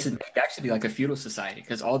would guess it'd actually be like a feudal society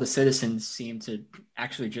because all the citizens seem to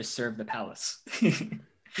actually just serve the palace.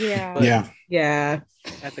 Yeah. Yeah.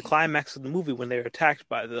 At the climax of the movie, when they were attacked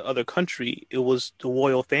by the other country, it was the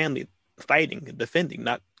royal family fighting and defending,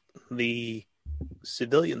 not the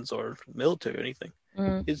civilians or military or anything.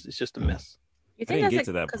 It's just a mess. You I think didn't that's get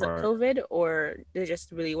to that because of part. COVID, or they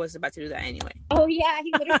just really was about to do that anyway? Oh yeah,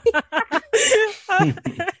 he literally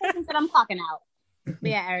said I'm clocking out. But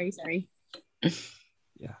yeah, Ari, sorry.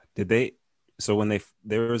 Yeah. Did they? So when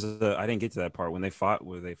there was I didn't get to that part when they fought.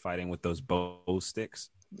 Were they fighting with those bow sticks?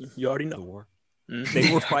 You already The know. war. Mhm.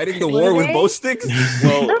 They were fighting the war with bow sticks.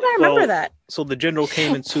 Well, How did I remember that? So the general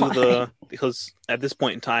came into because at this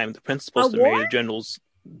point in time, the prince is supposed A to marry war? the general's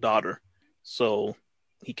daughter. So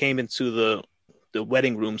he came into the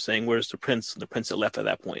wedding room saying, "Where's the prince?" And the prince had left at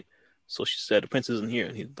that point. So she said, "The prince isn't here."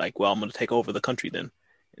 And he's like, "Well, I'm going to take over the country then."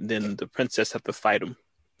 And then the princess had to fight him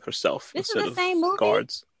herself This is instead the of same movie?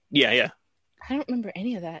 guards. Yeah. I don't remember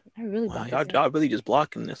any of that. I really Wow, blocked it. y'all really just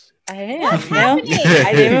blocking this. I am. No, happening?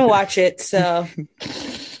 I didn't even watch it, so I'm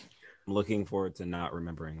looking forward to not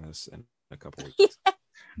remembering this in a couple weeks.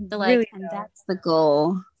 Like, Really and don't. that's the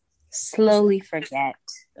goal. Slowly forget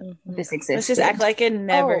this exists. let's just act like it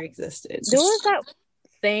never Oh, existed. There was that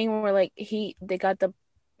thing where like they got the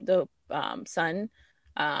son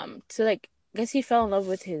to like I guess he fell in love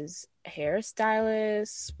with his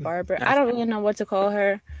hairstylist, barber. I don't really know what to call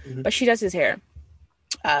her, Mhm. but she does his hair.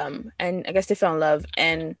 And I guess they fell in love,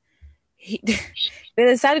 and they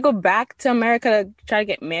decided to go back to America to try to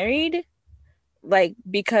get married, like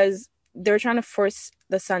because they were trying to force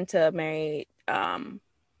the son to marry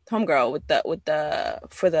homegirl with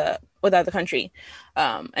the other country,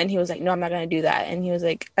 and he was like, no, I'm not gonna do that. And he was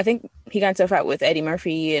like, I think he got into a fight with Eddie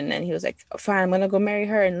Murphy, and then he was like, fine, I'm gonna go marry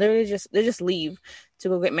her, and literally they just leave to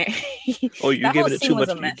go get married. Oh, you're That giving whole it scene too was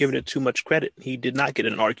much. a You're mess. giving it too much credit. He did not get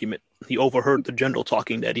in an argument. He overheard the general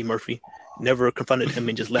talking to Eddie Murphy, never confronted him,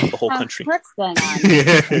 and just left the whole country. What's going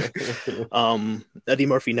on? Eddie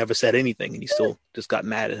Murphy never said anything, and he still just got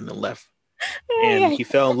mad at him and left. And he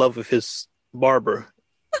fell in love with his barber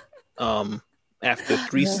after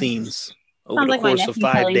 3 scenes over Sounds the like my course of nephew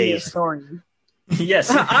 5 telling me a days. story. Yes.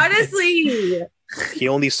 Honestly, He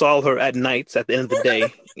only saw her at nights at the end of the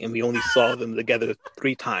day, and we only saw them together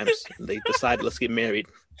 3 times. And they decided, let's get married.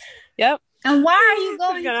 Yep. And why are you We're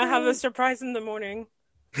going gonna have a to surprise in the morning.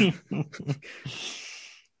 the...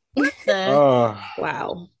 Oh,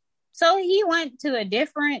 wow. So he went to a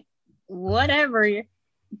different whatever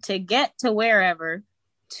to get to wherever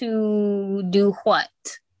to do what?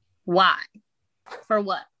 Why? For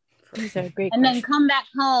what? These are great And then questions. come back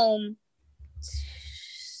home.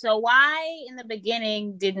 So why in the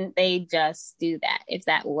beginning didn't they just do that if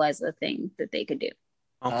that was a thing that they could do?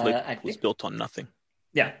 Conflict I was think- built on nothing.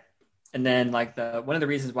 Yeah. And then like one of the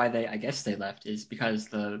reasons why I guess they left is because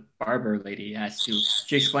the barber lady she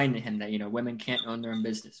explained to him that, women can't own their own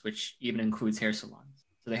business, which even includes hair salons.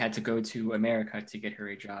 So they had to go to America to get her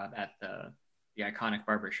a job at the iconic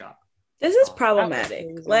barber shop. This is problematic.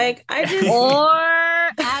 Like, I just Or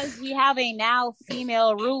as we have a now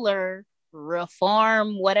female ruler,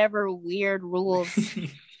 reform whatever weird rules.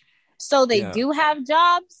 So they Yeah. do have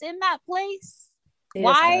jobs in that place. Yes.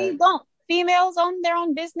 Why don't females own their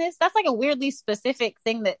own business? That's like a weirdly specific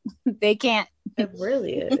thing that they can't it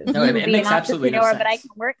really is. No, it be makes an absolutely no entrepreneur, but I sense.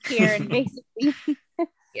 can work here and basically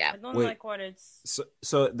I don't Wait. like what it's.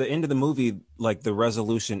 So at the end of the movie, like the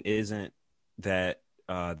resolution isn't that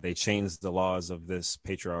they changed the laws of this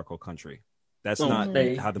patriarchal country. That's Oh, not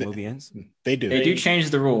they- how the movie ends. they do. They do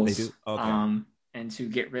change the rules. They do? Okay. And to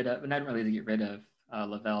get rid of, not really to get rid of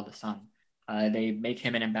Lavelle the son, they make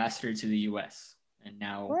him an ambassador to the U.S. And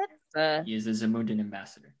now what the he is a Zamundan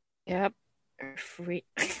ambassador. Yep. Free.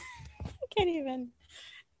 I can't even.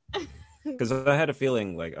 Because I had a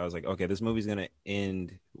feeling, like, I was like, okay, this movie's gonna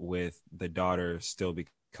end with the daughter still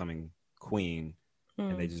becoming queen,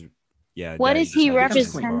 and they just, what Daddy is he decided to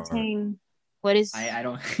take the bar. representing? What is I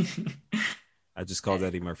don't. I just called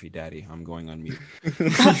Eddie Murphy daddy. I'm going on mute.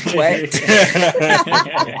 What?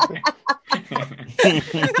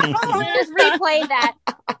 just replay that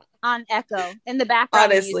on Echo in the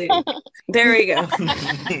background. Honestly. There we go.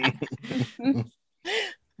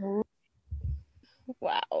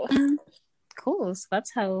 Wow. Cool. So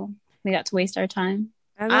that's how we got to waste our time.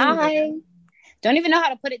 I I don't even know how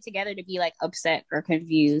to put it together to be like upset or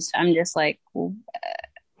confused. I'm just like,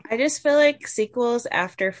 I just feel like sequels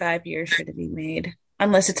after 5 years shouldn't be made.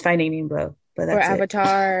 Unless it's Finding Nemo. But Or that's it.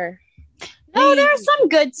 Avatar. no, there are some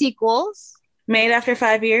good sequels. Made after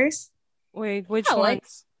 5 years? Wait, which Yeah, like-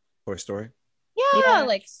 ones? Toy Story. Yeah, Yeah.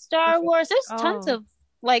 like Star Wars. There's tons Oh. of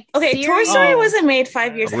like Okay, Toy series Story Oh. wasn't made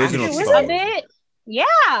 5 years Original after, Story. was of it? it.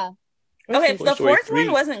 Yeah. Okay, Toy the Story fourth 3.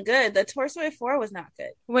 one wasn't good. The Toy Story 4 was not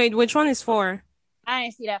good. Wait, which one is 4? I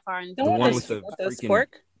didn't see that far in The The one one with with the the freaking spork?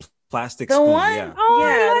 plastic The spoon. one? Yeah. Oh,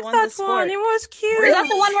 Yeah, I the like one that with one. spork. It was cute. Is that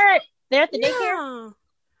the one where they're at the daycare?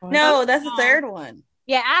 Yeah. No, that's the Oh. third one.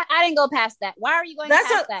 Yeah, I didn't go past that. Why are you going That's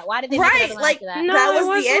past a- that? Why did they right, make another one like, after that? No, That was it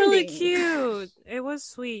was the really ending. cute. It was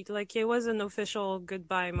sweet. Like it was an official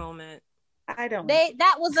goodbye moment. I don't.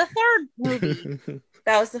 That was the third movie.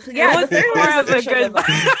 That was the It the was third more one of was a official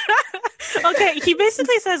goodbye. Okay, he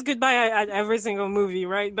basically says goodbye at every single movie,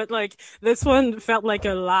 right? But like this one felt like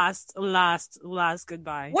a last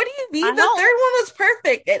goodbye. What do you mean? I The hope. third one was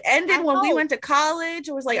perfect. It ended I when we hope. went to college.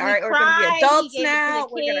 It was like, And all we right, we're gonna cried. be adults He gave it to now.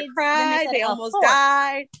 the We're gonna kids. Then cry. they said, They "Oh, almost fourth."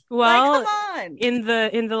 died. Well, Like, come on.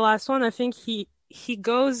 in the last one, I think he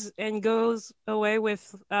goes away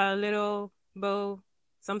with little Bo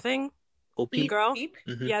something. Oh, Peep. Girl. Peep?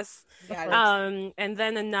 Mhm. Yes. Got it. And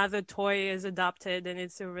then another toy is adopted, and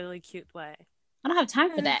it's a really cute way. I don't have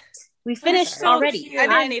time for that. We finished so already. cute. I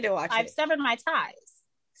didn't I've- need to watch I've it. severed my ties.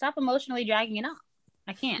 Stop emotionally dragging it up.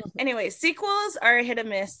 I can't. Anyway, sequels are a hit or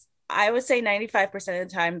miss. I would say 95% of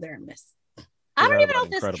the time they're a miss. I don't Forgot even know if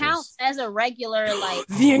about this Incredibles. counts as a regular like.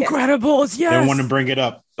 The Incredibles, yes. Don't want to bring it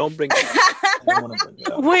up. Don't bring. I don't wanna bring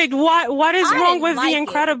it up. Wait, what is I wrong didn't with like The it.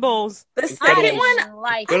 Incredibles? The I second didn't one,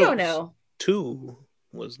 like. I it. don't know. 2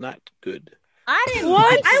 was not good. I didn't. What?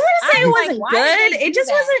 Like it. I wouldn't say it I'm like, wasn't why did good. they It do just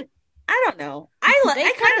that? wasn't. I don't know. I They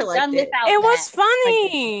kind could've of liked done it. without It was that.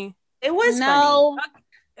 funny. It was funny. No.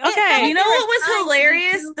 Okay. You know what was Trying to be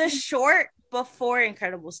hilarious? too- The short before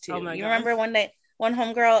Incredibles 2. Oh my You God. remember when one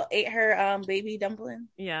homegirl ate her baby dumpling?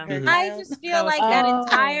 Yeah. Her Mhm. I child? just That feel was like that funny.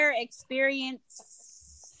 entire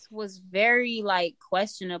experience was very like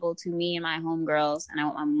questionable to me and my homegirls, and I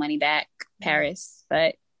want my money back, Paris.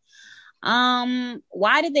 But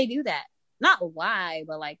why did they do that? Not why,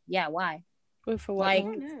 but like, yeah, why? Wait, for what? Like- I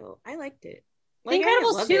don't know. I liked it. The Like, I didn't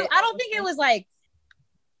Incredibles love 2, it. I don't think it was like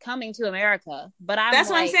coming to America, but That's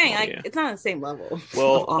what I'm like, saying. Oh, Like, yeah. it's not on the same level.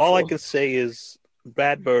 Well, of all I awful. can say is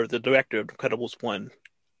Brad Bird, the director of Incredibles 1,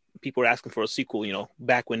 people were asking for a sequel,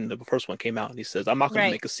 back when the first one came out. And he says, I'm not going Right.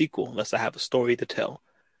 to make a sequel unless I have a story to tell.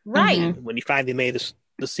 Right. Mhm. And when he finally made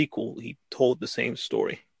the sequel, he told the same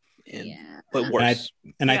story. And, Yeah. But worse.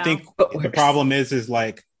 And I Yeah. think But the worse. problem is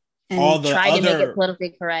like And all the try to make other- it politically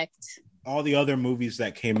correct. all the other movies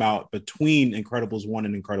that came out between Incredibles 1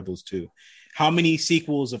 and Incredibles 2. How many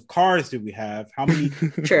sequels of Cars did we have? How many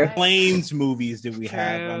True. Planes movies did we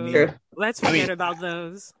have? I mean, True. Let's I forget mean- about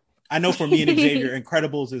those. I know for me and Xavier,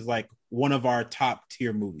 Incredibles is like one of our top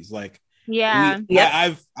tier movies. Like, Yeah.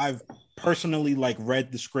 I've personally like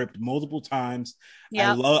read the script multiple times.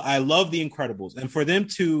 Yeah. I love the Incredibles, and for them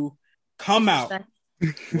to come out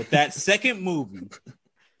with that second movie,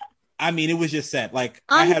 I mean, it was just sad. Like,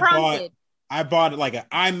 Unprompted. I bought like an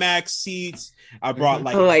IMAX seats. I brought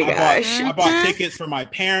like Oh my I bought- gosh. I bought tickets for my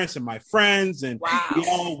parents and my friends, and Wow. we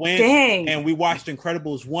all went Dang. and we watched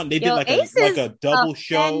Incredibles 1. They did Yo, like Ace a is double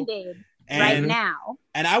show, offended and right now.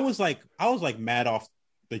 and I was like mad off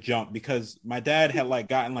the jump because my dad had like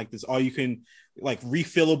gotten like this all you can like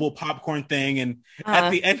refillable popcorn thing, and at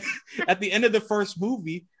the end of the first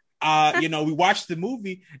movie, we watched the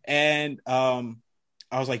movie, and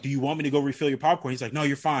I was like, do you want me to go refill your popcorn? He's like, no,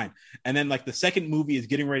 you're fine. And then like the second movie is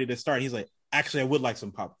getting ready to start. He's like, actually, I would like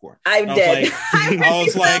some popcorn. I'm I was dead. like- I'm I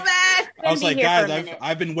was so like- mad. I was Be like, here for guys, a I've minute.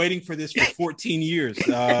 I've been waiting for this for 14 years.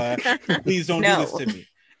 Please don't No. do this to me.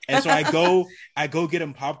 And so I go get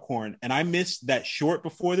him popcorn, and I missed that short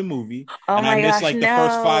before the movie, Oh and I my missed gosh, like the no.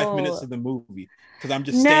 first 5 minutes of the movie because I'm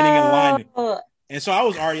just standing in line. No. And so I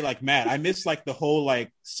was already like mad. I missed like the whole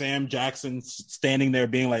like Sam Jackson standing there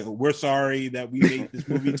being like, "We're sorry that we made this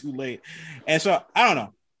movie too late." And so I don't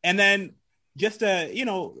know. And then just at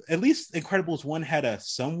least Incredibles 1 had a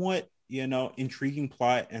somewhat intriguing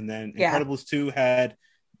plot, and then Yeah. Incredibles 2 had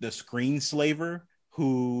the screenslaver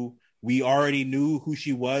who we already knew who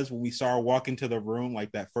she was when we saw her walk into the room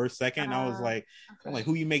like that first second. I was like,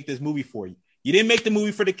 who you make this movie for? You didn't make the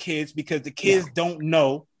movie for the kids because the kids don't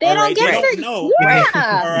know. They all don't right? get They it. don't know. Yeah, All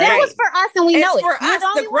that right. was for us, and we It's know it. for We're us,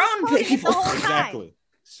 only the ones grown quoting it people. The whole time. Exactly.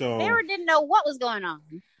 So They didn't know what was going on.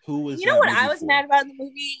 who was You know that what movie I was for? mad about in the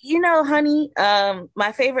movie? Honey,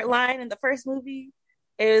 my favorite line in the first movie,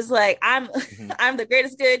 it was like, I'm Mhm. I'm the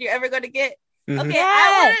greatest good you're ever going to get. Mhm. Okay, Yes.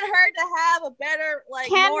 I wanted her to have a better, like,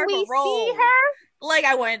 Can more we of a role. see her? Like,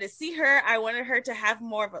 I wanted to see her. I wanted her to have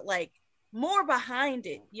more of a, like, more behind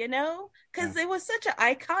it, because it was such an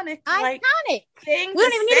iconic, like, Iconic. thing We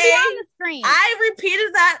don't even need to be say. on the screen. I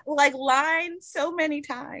repeated that, like, line so many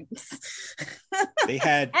times. They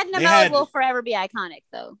had Edna they Mode had, will forever be iconic,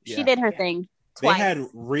 though. Yeah. She did her Yeah. thing they twice. had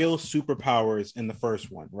real superpowers in the first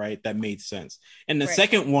one, right? That made sense. And the Right.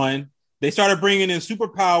 second one, they started bringing in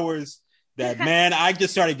superpowers that, man, I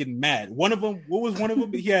just started getting mad. One of them, what was one of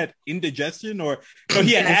them? He had indigestion, or no,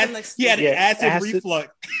 he had Something acid, he had Yeah, acid acid.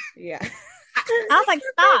 reflux. Yeah. I was like,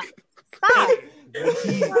 stop.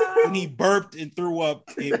 When he burped and threw up,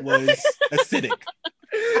 it was acidic.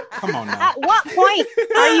 Come on now. At what point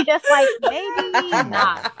are you just like, maybe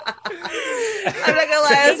not? I'm not gonna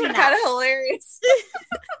lie, those were Maybe kind not. of hilarious.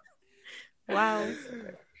 Wow.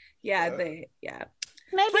 Yeah. Maybe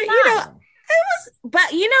But, not. But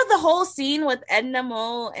the whole scene with Edna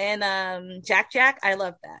Mole and Jack, I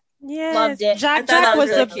love that. Yes. Loved it. Jack I thought that Jack was was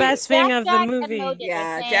really the cute. best thing Jack of Jack the and movie. Mo did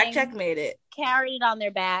Yeah, their Jack thing. made it. Carried it on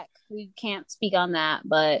their back. We can't speak on that,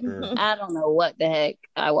 but Sure. I don't know what the heck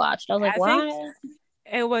I watched. I was like, I why? think-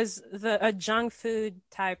 It was a junk food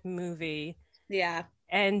type movie, Yeah.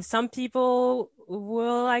 And some people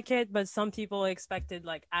will like it, but some people expected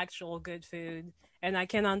like actual good food, and I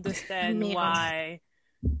can understand Yeah. why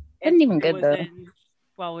Wasn't even good, though. wasn't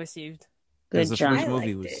well received. Because Good the job. first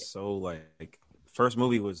movie liked was it. so like first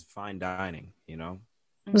movie was fine dining, you know?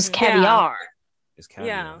 It was Mhm. caviar. It's caviar.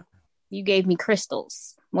 Yeah. You gave me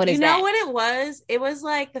crystals. What is You know that? what it was? It was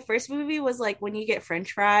like the first movie was like when you get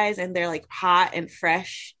French fries and they're like hot and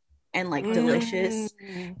fresh and like delicious.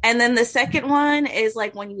 Mm. And then the second one is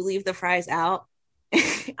like when you leave the fries out.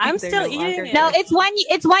 I'm and they're still no longer eating it. No, fresh.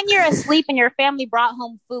 it's when you're asleep and your family brought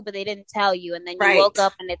home food, but they didn't tell you, and then you Right. woke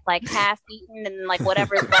up and it's like half eaten, and like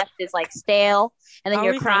whatever's left is like stale, and then Are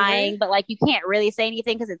you're we crying, hungry? but like you can't really say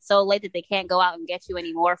anything because it's so late that they can't go out and get you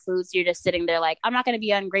any more food. So you're just sitting there like, I'm not going to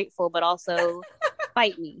be ungrateful, but also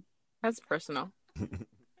fight me. That's personal.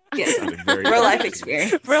 Yes. Sounded very Real life good.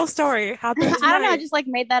 experience. Real story. Happened I don't know, I tonight. just like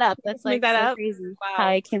made that up. That's Made like that so up? crazy Wow. how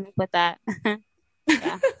I came up with that.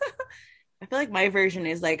 Yeah. I feel like my version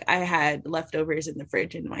is like I had leftovers in the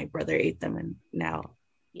fridge and my brother ate them and now I'm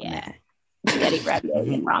Yeah, mad. spaghetti,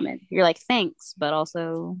 ravioli, and ramen. You're like, thanks, but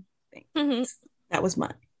also That was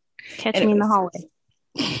mine. catch me in the hallway.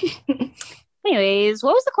 Anyways,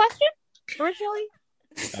 what was the question originally?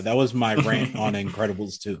 That was my rant on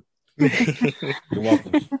Incredibles 2. You're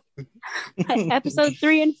welcome. Episode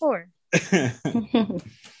 3 and 4.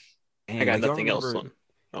 And, I got like, y'all nothing else remember-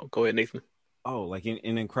 on. Oh, go ahead, Nathan. Oh, like in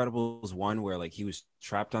Incredibles 1 where like he was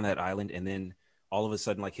trapped on that island and then all of a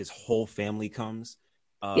sudden like his whole family comes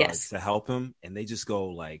Yes. to help him and they just go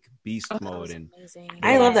like beast mode and Amazing.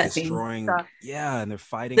 I they're, love like, that scene. destroying Sucks. yeah, and they're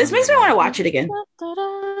fighting This on makes the me want to island. watch it again.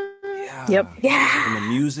 Yeah. Yep. Yeah. And the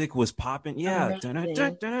music was popping. Yeah. Amazing.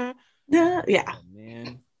 Dun-dun-dun-dun. Yeah.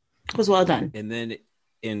 Man. It was well done. And then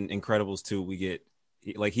in Incredibles 2, we get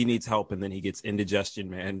like he needs help and then he gets indigestion,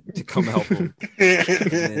 man, to come help him.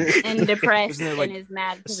 And depressed Isn't there, like, and is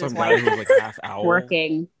mad because some his guy wife who was like half is owl.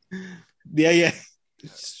 working. Yeah.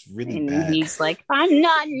 It's really And bad. he's like, I'm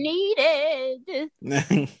not needed.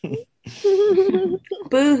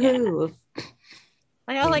 Boo hoo.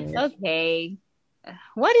 Like, I was like, okay.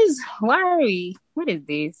 What is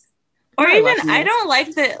this? Or I even love I you. don't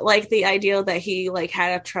like the idea that he like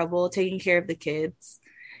had trouble taking care of the kids.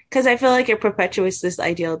 Because I feel like it perpetuates this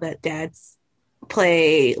ideal that dads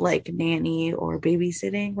play like nanny or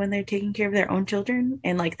babysitting when they're taking care of their own children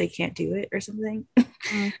and like they can't do it or something.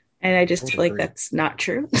 Mm. And I just Totally feel like agree. that's not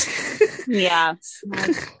true. Yeah.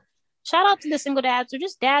 Shout out to the single dads or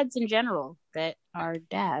just dads in general that are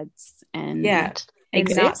dads and Yeah. And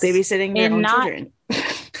not exist. babysitting their and own not- children.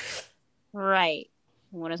 Right.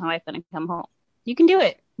 When is my wife gonna come home? You can do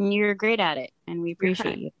it. And you're great at it. And we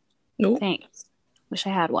appreciate you. Nope. Thanks. Wish I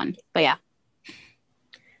had one. But yeah.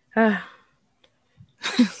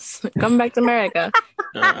 Come back to America.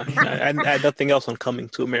 I had nothing else on Coming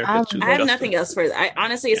to America too. I have Justin. nothing else for I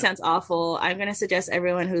honestly it sounds awful. I'm gonna suggest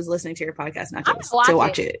everyone who's listening to your podcast not to, I'm gonna to watch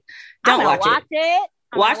watch it. it. Don't I'm watch gonna it.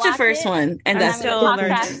 I'm Watch gonna the first it, one and And that's I'm still gonna talk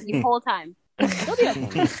learning. fast the whole time. They'll be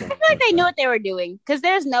okay. I feel like they knew what they were doing because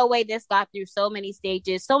there's no way this got through so many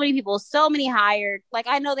stages, so many people, so many hired. Like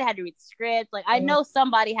I know they had to read the script. Like I know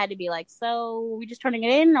somebody had to be like, "So we just turning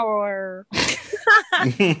it in, or like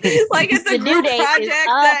it's a the due group date project is up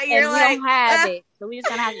that and you're we like don't have ah. it, so we just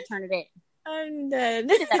gonna have to turn it in." I'm dead.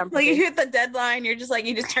 We did that on Like you purpose. hit the deadline, you're just like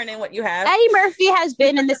you just turn in what you have. Eddie Murphy has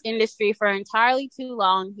been in this industry for entirely too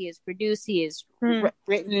long. He has produced, he has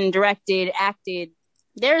written, directed, acted.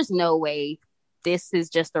 There's no way this is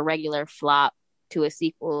just a regular flop to a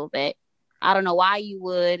sequel that I don't know why you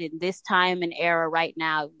would in this time and era right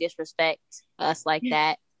now disrespect us like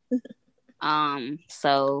that.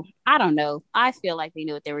 So I don't know. I feel like they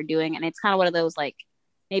knew what they were doing, and it's kind of one of those like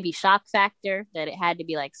maybe shock factor that it had to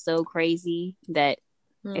be like so crazy that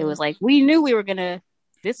it was like we knew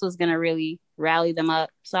this was gonna really rally them up.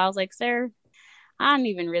 So I was like, sir, I don't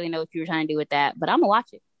even really know what you were trying to do with that, but I'm gonna watch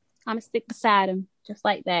it. I'm gonna stick beside him just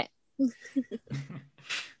like that.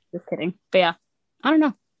 Just kidding. But yeah, I don't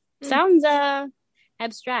know. Sounds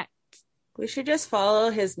abstract. We should just follow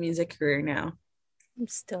his music career now. I'm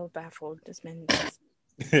still baffled. This man.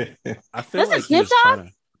 I feel Doesn't like he Snoop was Dogg? trying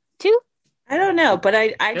to Too? I don't know, but I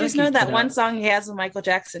feel just like know he that put one out- song he has with Michael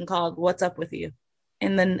Jackson called "What's Up with You,"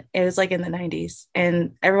 and then it was like in the '90s,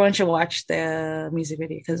 and everyone should watch the music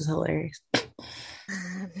video because it's hilarious.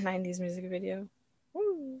 90s music video.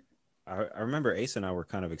 I remember Ace and I were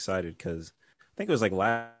kind of excited because I think it was like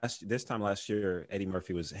this time last year, Eddie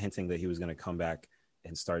Murphy was hinting that he was going to come back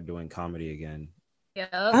and start doing comedy again. Yeah.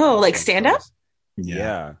 Oh, like stand up?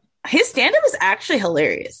 Yeah. His stand up is actually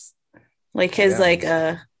hilarious. Like his Yeah. like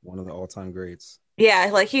One of the all-time greats. Yeah,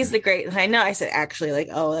 like he's the great. I know I said actually, like,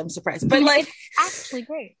 oh, I'm surprised, but like, It's actually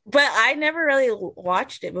great. but I never really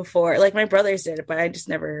watched it before. Like my brothers did, but I just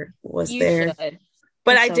never was You there. should.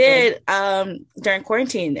 But It's I so did during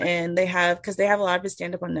quarantine, and they have a lot of his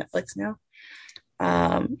stand up on Netflix now.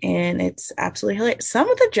 And it's absolutely hilarious. Some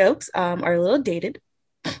of the jokes are a little dated.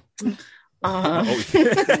 Oh,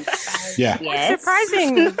 Yeah. Yes.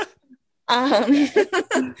 Surprising.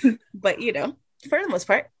 But you know, for the most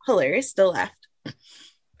part, hilarious. Still laughed.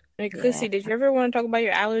 Like, Chrissy, did you ever want to talk about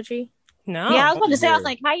your allergy? No. Yeah, I was about to say, I was Yeah.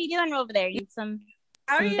 like, how you doing over there? You need some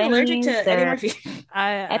How are you Benny's allergic to Eddie or- Murphy?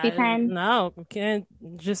 EpiPen? No, can't.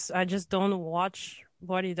 I just don't watch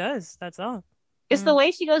what he does. That's all. It's the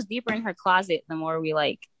way she goes deeper in her closet, the more we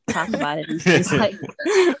like talk about it. And she's like,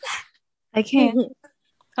 I can't.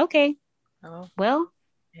 Okay. Oh, Well,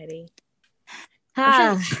 Eddie.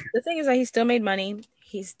 ah, The thing is that he still made money.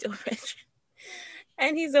 He's still rich,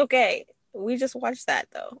 and he's okay. We just watched that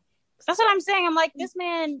though. that's what I'm saying. I'm like, this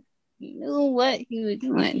man knew what he was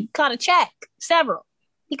doing. He caught a check, several.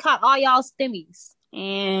 He caught all y'all stimmies,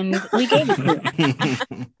 and we gave it to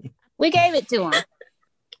him. We gave it to him.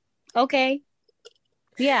 Okay.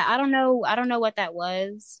 Yeah, I don't know what that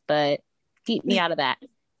was, but keep me out of that.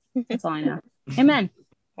 That's all I know. Amen.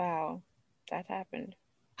 Wow, that happened.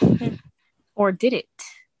 Or did it?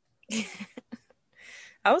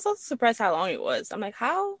 I was also surprised how long it was. I'm like,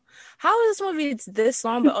 how is this movie this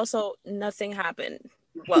long, but also nothing happened?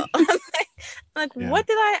 Well, like Yeah. what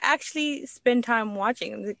did I actually spend time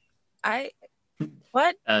watching?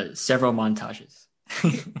 What? Several montages.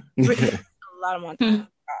 A lot of montages.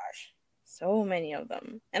 Gosh, so many of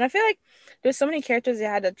them. And I feel like there's so many characters that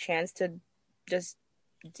had a chance to just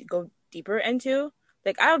go deeper into.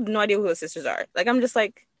 Like, I have no idea who the sisters are. Like, I'm just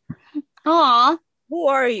like, Aw. who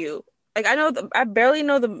are you? Like, I barely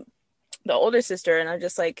know the older sister, and I'm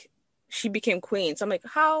just like, she became queen. So I'm like,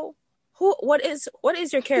 what is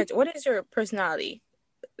your character? What is your personality?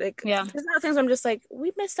 Like, Yeah. there's a lot of things I'm just like,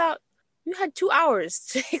 we missed out. You had 2 hours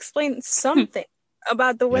to explain something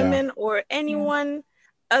about the women or anyone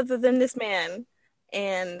other than this man.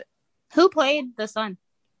 And Who played the son?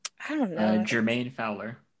 I don't know. Jermaine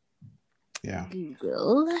Fowler. Yeah.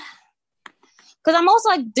 Google. Because I'm also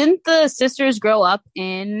like, didn't the sisters grow up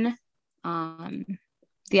in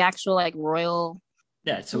the actual like royal?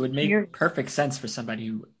 Yeah, so it would make You're- perfect sense for somebody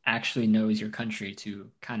who actually knows your country to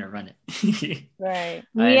kind of run it. Right.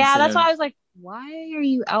 Yeah, Instead that's of- why I was like, why are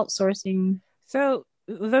you outsourcing? So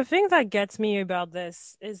the thing that gets me about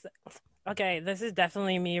this is, okay, this is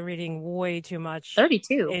definitely me reading way too much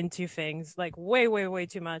 32. into things, like way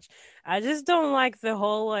too much. I just don't like the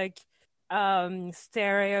whole like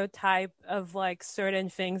stereotype of like certain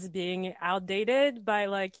things being outdated by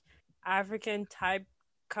like African type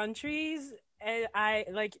countries. And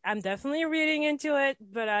I'm definitely reading into it,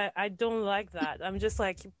 but I don't like that. I'm just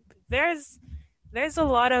like, there's a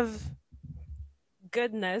lot of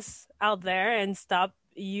goodness out there, and stop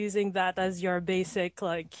using that as your basic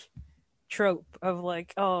like trope of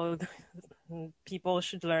like, oh, people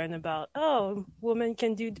should learn about, oh, women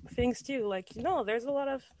can do things too. Like, no, there's a lot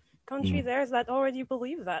of country there that already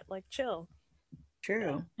believe that. Like, chill.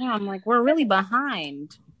 True. Yeah, I'm like, we're really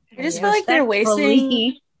behind. I just feel like they're wasting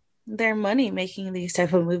Respectfully. their money making these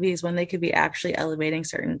type of movies when they could be actually elevating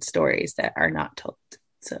certain stories that are not told.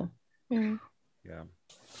 So Yeah.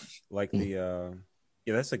 Like the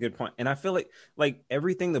yeah, that's a good point. And I feel like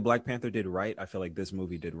everything the Black Panther did right, I feel like this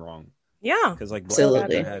movie did wrong. Yeah. Because like Black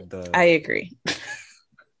Absolutely. Panther had the I agree.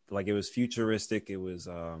 like it was futuristic, it was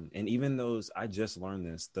and even those, I just learned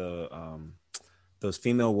this, the those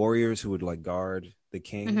female warriors who would like guard the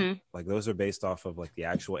king, Mhm. like those are based off of like the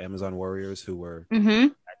actual Amazon warriors who were Mm-hmm.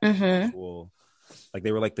 actual, like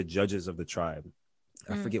they were like the judges of the tribe.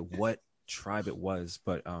 I forget what tribe it was,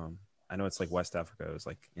 but I know it's like West Africa. It was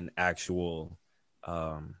like an actual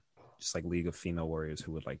just like league of female warriors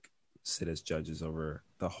who would like sit as judges over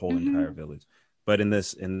the whole entire village. But in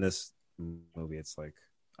this movie, it's like,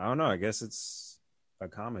 I don't know, I guess it's a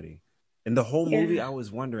comedy. In the whole movie, I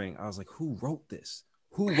was wondering, I was like, who wrote this?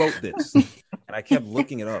 Who wrote this? And I kept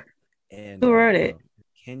looking it up. And Who wrote it?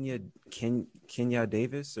 Kenya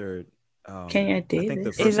Davis or Kenya I think the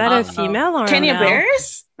Davis. Is that a person- female or Kenya a male?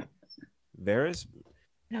 Barris? Varys?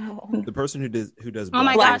 No. The person who does Oh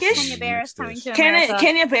my Black gosh, Blackish? Kenya Barris coming to Kenya, America.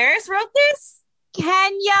 Kenya Barris wrote this?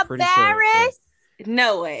 Kenya Pretty sure, Barris?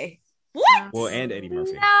 No way. What? Well, and Eddie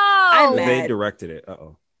Murphy. I'm No. But they mad. directed it.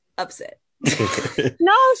 Uh-oh. Upset.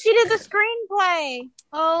 No, she did the screenplay.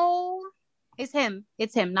 Oh, it's him.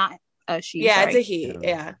 It's him, not she. Yeah, sorry. it's a he.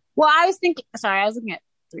 Yeah. Well, I was thinking. Sorry, I was looking at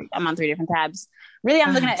I'm on 3 different tabs. Really,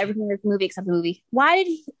 I'm looking at everything in this movie except the movie. Why did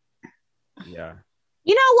he? Yeah.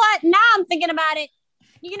 You know what? Now I'm thinking about it.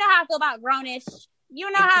 You know how I feel about Grownish. You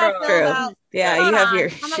know how I feel True. about. Yeah, Hold you have on. your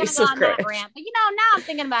I'm not gonna issues go with on that Grownish. rant, but now I'm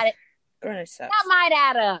thinking about it. Grownish sucks. That might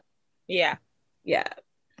add up. Yeah. Yeah.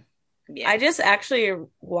 Yeah. I just actually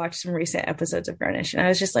watched some recent episodes of Grownish, and I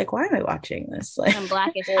was just like, "Why am I watching this?" Like, I'm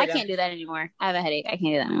Blackish. I can't do that anymore. I have a headache. I can't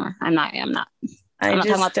do that anymore. I'm not. I I'm not just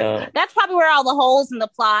talking about don't. That's probably where all the holes in the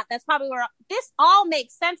plot. That's probably where this all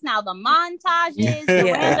makes sense now. The montages, the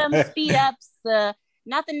Yeah. random speed ups, the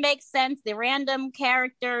nothing makes sense. The random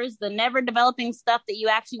characters, the never developing stuff that you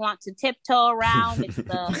actually want to tiptoe around. It's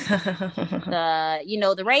the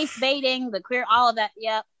race baiting, the queer, all of that.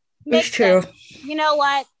 Yep, makes It's true. sense. You know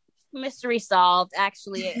what? Mystery solved.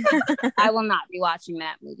 Actually, I will not be watching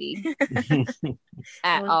that movie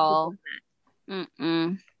at all.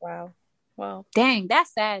 Mm-mm. Wow. Dang,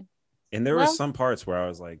 that's sad. And there were Well- some parts where I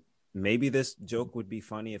was like, maybe this joke would be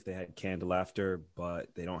funny if they had canned laughter,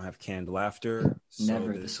 but they don't have canned laughter. So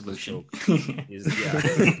Never this the solution. joke is,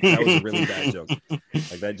 that was a really bad joke.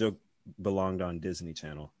 Like that joke belonged on Disney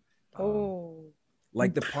Channel.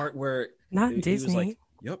 Like the part where Not he was Disney. like,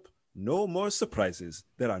 "Yep, no more surprises.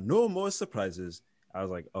 There are no more surprises." I was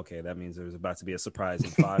like, okay, that means there's about to be a surprise in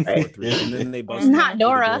 5, 4, 3, and then they bust Not through the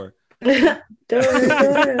Dora. door.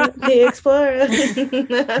 Dora, the Explorer.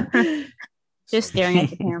 Just staring at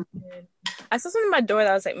the camera. I saw something in my door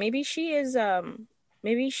that I was like, maybe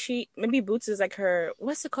Boots is like her,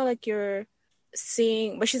 what's it called? Like you're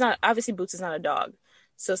seeing, but she's not, obviously Boots is not a dog.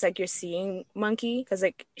 So it's like you're seeing monkey because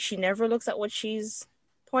like she never looks at what she's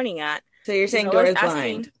pointing at. So you're saying She's always Dora's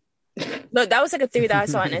asking- blind? No, that was like a theory that I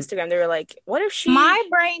saw on Instagram. They were like, what if she, My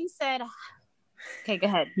brain said, okay, go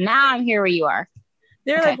ahead. Now I'm here where you are.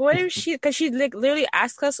 they were Okay. like, what if she, because she like literally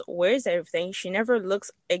asks us, where's everything? She never looks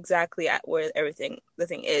exactly at where the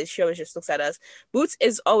thing is. She always just looks at us. Boots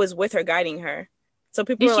is always with her, guiding her. So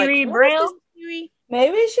people Did were she like, read what if Braille? this theory?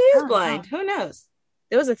 Maybe she is Oh, blind. Who knows?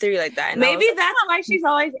 There was a theory like that. and I Maybe was like, that's why she's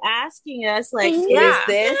always asking us, like, Yeah. is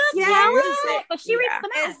this Yeah, yellow? but she reads the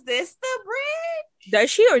map. Is this the bridge?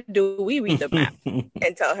 does she or do we read the map and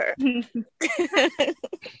tell her?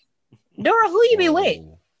 Dora, who you be with?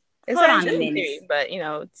 It's Hold not on a a minute. theory, but you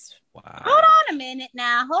know, it's Wow. Hold on a minute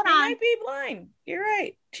now. Hold She on. might be blind. You're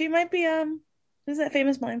right. She might be who's that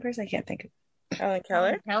famous blind person? I can't think of. Helen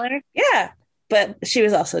Keller. Keller. Yeah, but she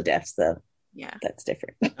was also deaf, so Yeah. that's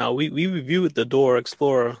different. We reviewed the Dora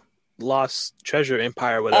Explorer Lost Treasure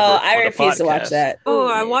Empire, whatever. Oh, I on the refuse to watch podcast. that. Oh,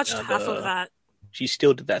 I watched Yeah, half of that. She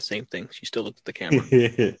still did that same thing. She still looked at the camera.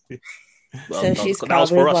 So she's that was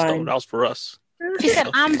for probably us, though. blind. That was for us. She said,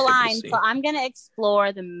 Oh, I'm she's able to blind, see. so I'm going to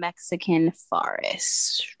explore the Mexican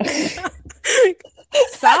forest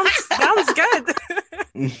Sounds good.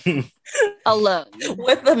 alone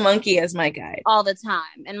With the monkey as my guide. all the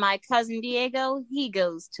time. And my cousin Diego, he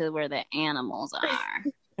goes to where the animals are.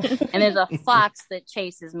 And there's a fox that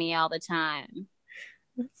chases me all the time.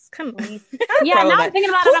 It's kind of Yeah, now I'm thinking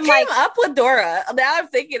about it. I'm Who like, came up with Dora? Now I'm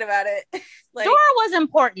thinking about it. Like, Dora was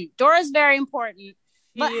important. Dora's very important.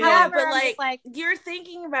 But yeah, however, but I'm just like you're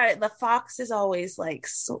thinking about it, the fox is always like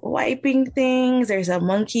swiping things. There's a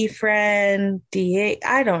monkey friend.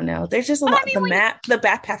 I don't know. There's just a But I lot. mean, The when- map, the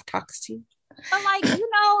backpack talks to you. But like,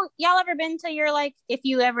 y'all ever been to your like, if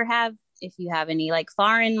you have any like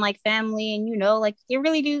foreign like family, and like you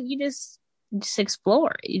really do, you just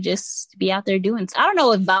explore. You just be out there doing. I don't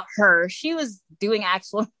know about her. She was doing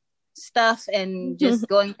actual stuff and just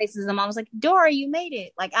going places. And mom was like, Dora, you made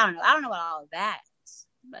it. Like I don't know about all of that,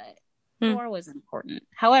 but Dora was important.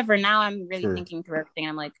 However, now I'm really Sure. thinking through everything.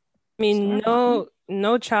 I'm like, I mean,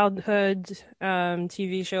 no childhood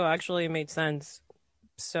TV show actually made sense.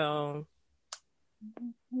 So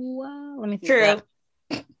wow. Let me think. True. about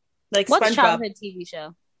it. Like What's SpongeBob. childhood TV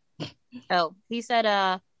show? Oh, he said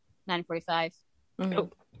 9:45.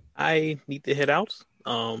 I need to head out.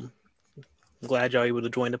 I'm glad y'all able to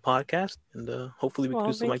join the podcast, and hopefully we can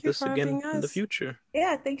do something like this again in the future.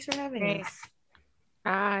 Yeah, thanks for having us.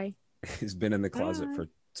 Hi. He's been in the closet for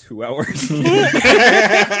 2 hours. So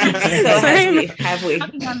have we?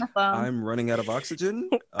 Talking on the phone. I'm running out of oxygen.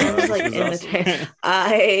 I was like this in is the awesome. tent.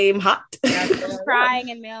 I'm hot. Crying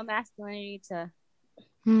in male masculinity to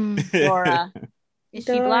Dora. Is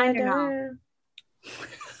she blind or not?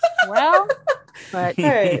 Well, but All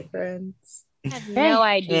right, friends. I have no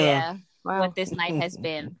idea what this night has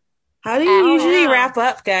been. How do you Oh, usually wow. wrap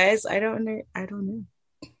up, guys? I don't know.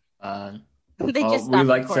 They just we stopped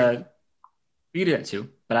like recording. to. We do that too,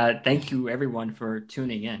 but thank you everyone for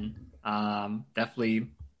tuning in. Definitely,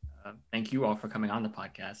 thank you all for coming on the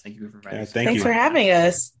podcast. Thank you for inviting us. Thank Thanks you. for having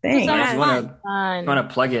us. Thanks. so much If you want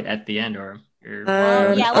to plug it at the end, or Your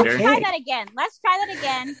Yeah, let's Twitter? try that again. Let's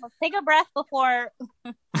Let's take a breath before.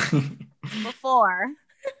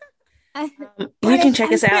 You can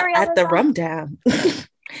check us out at the Rumdown.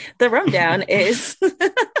 The Rumdown is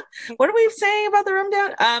what are we saying about the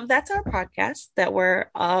Rumdown? That's our podcast that we're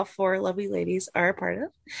all four lovely ladies are a part of.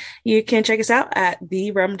 You can check us out at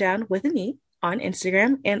the Rumdown with an E on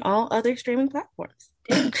Instagram and all other streaming platforms.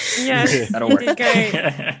 Yes, That'll you work. did great.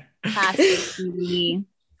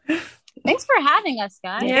 Thanks for having us,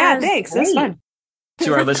 guys. Yeah, thanks. That's fun.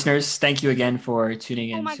 To our listeners, thank you again for tuning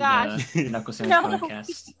in my to gosh. the Knuckle Sandwich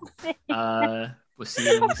podcast. We'll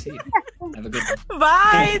see you when we see you. Have a good one.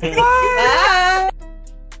 Bye. Bye.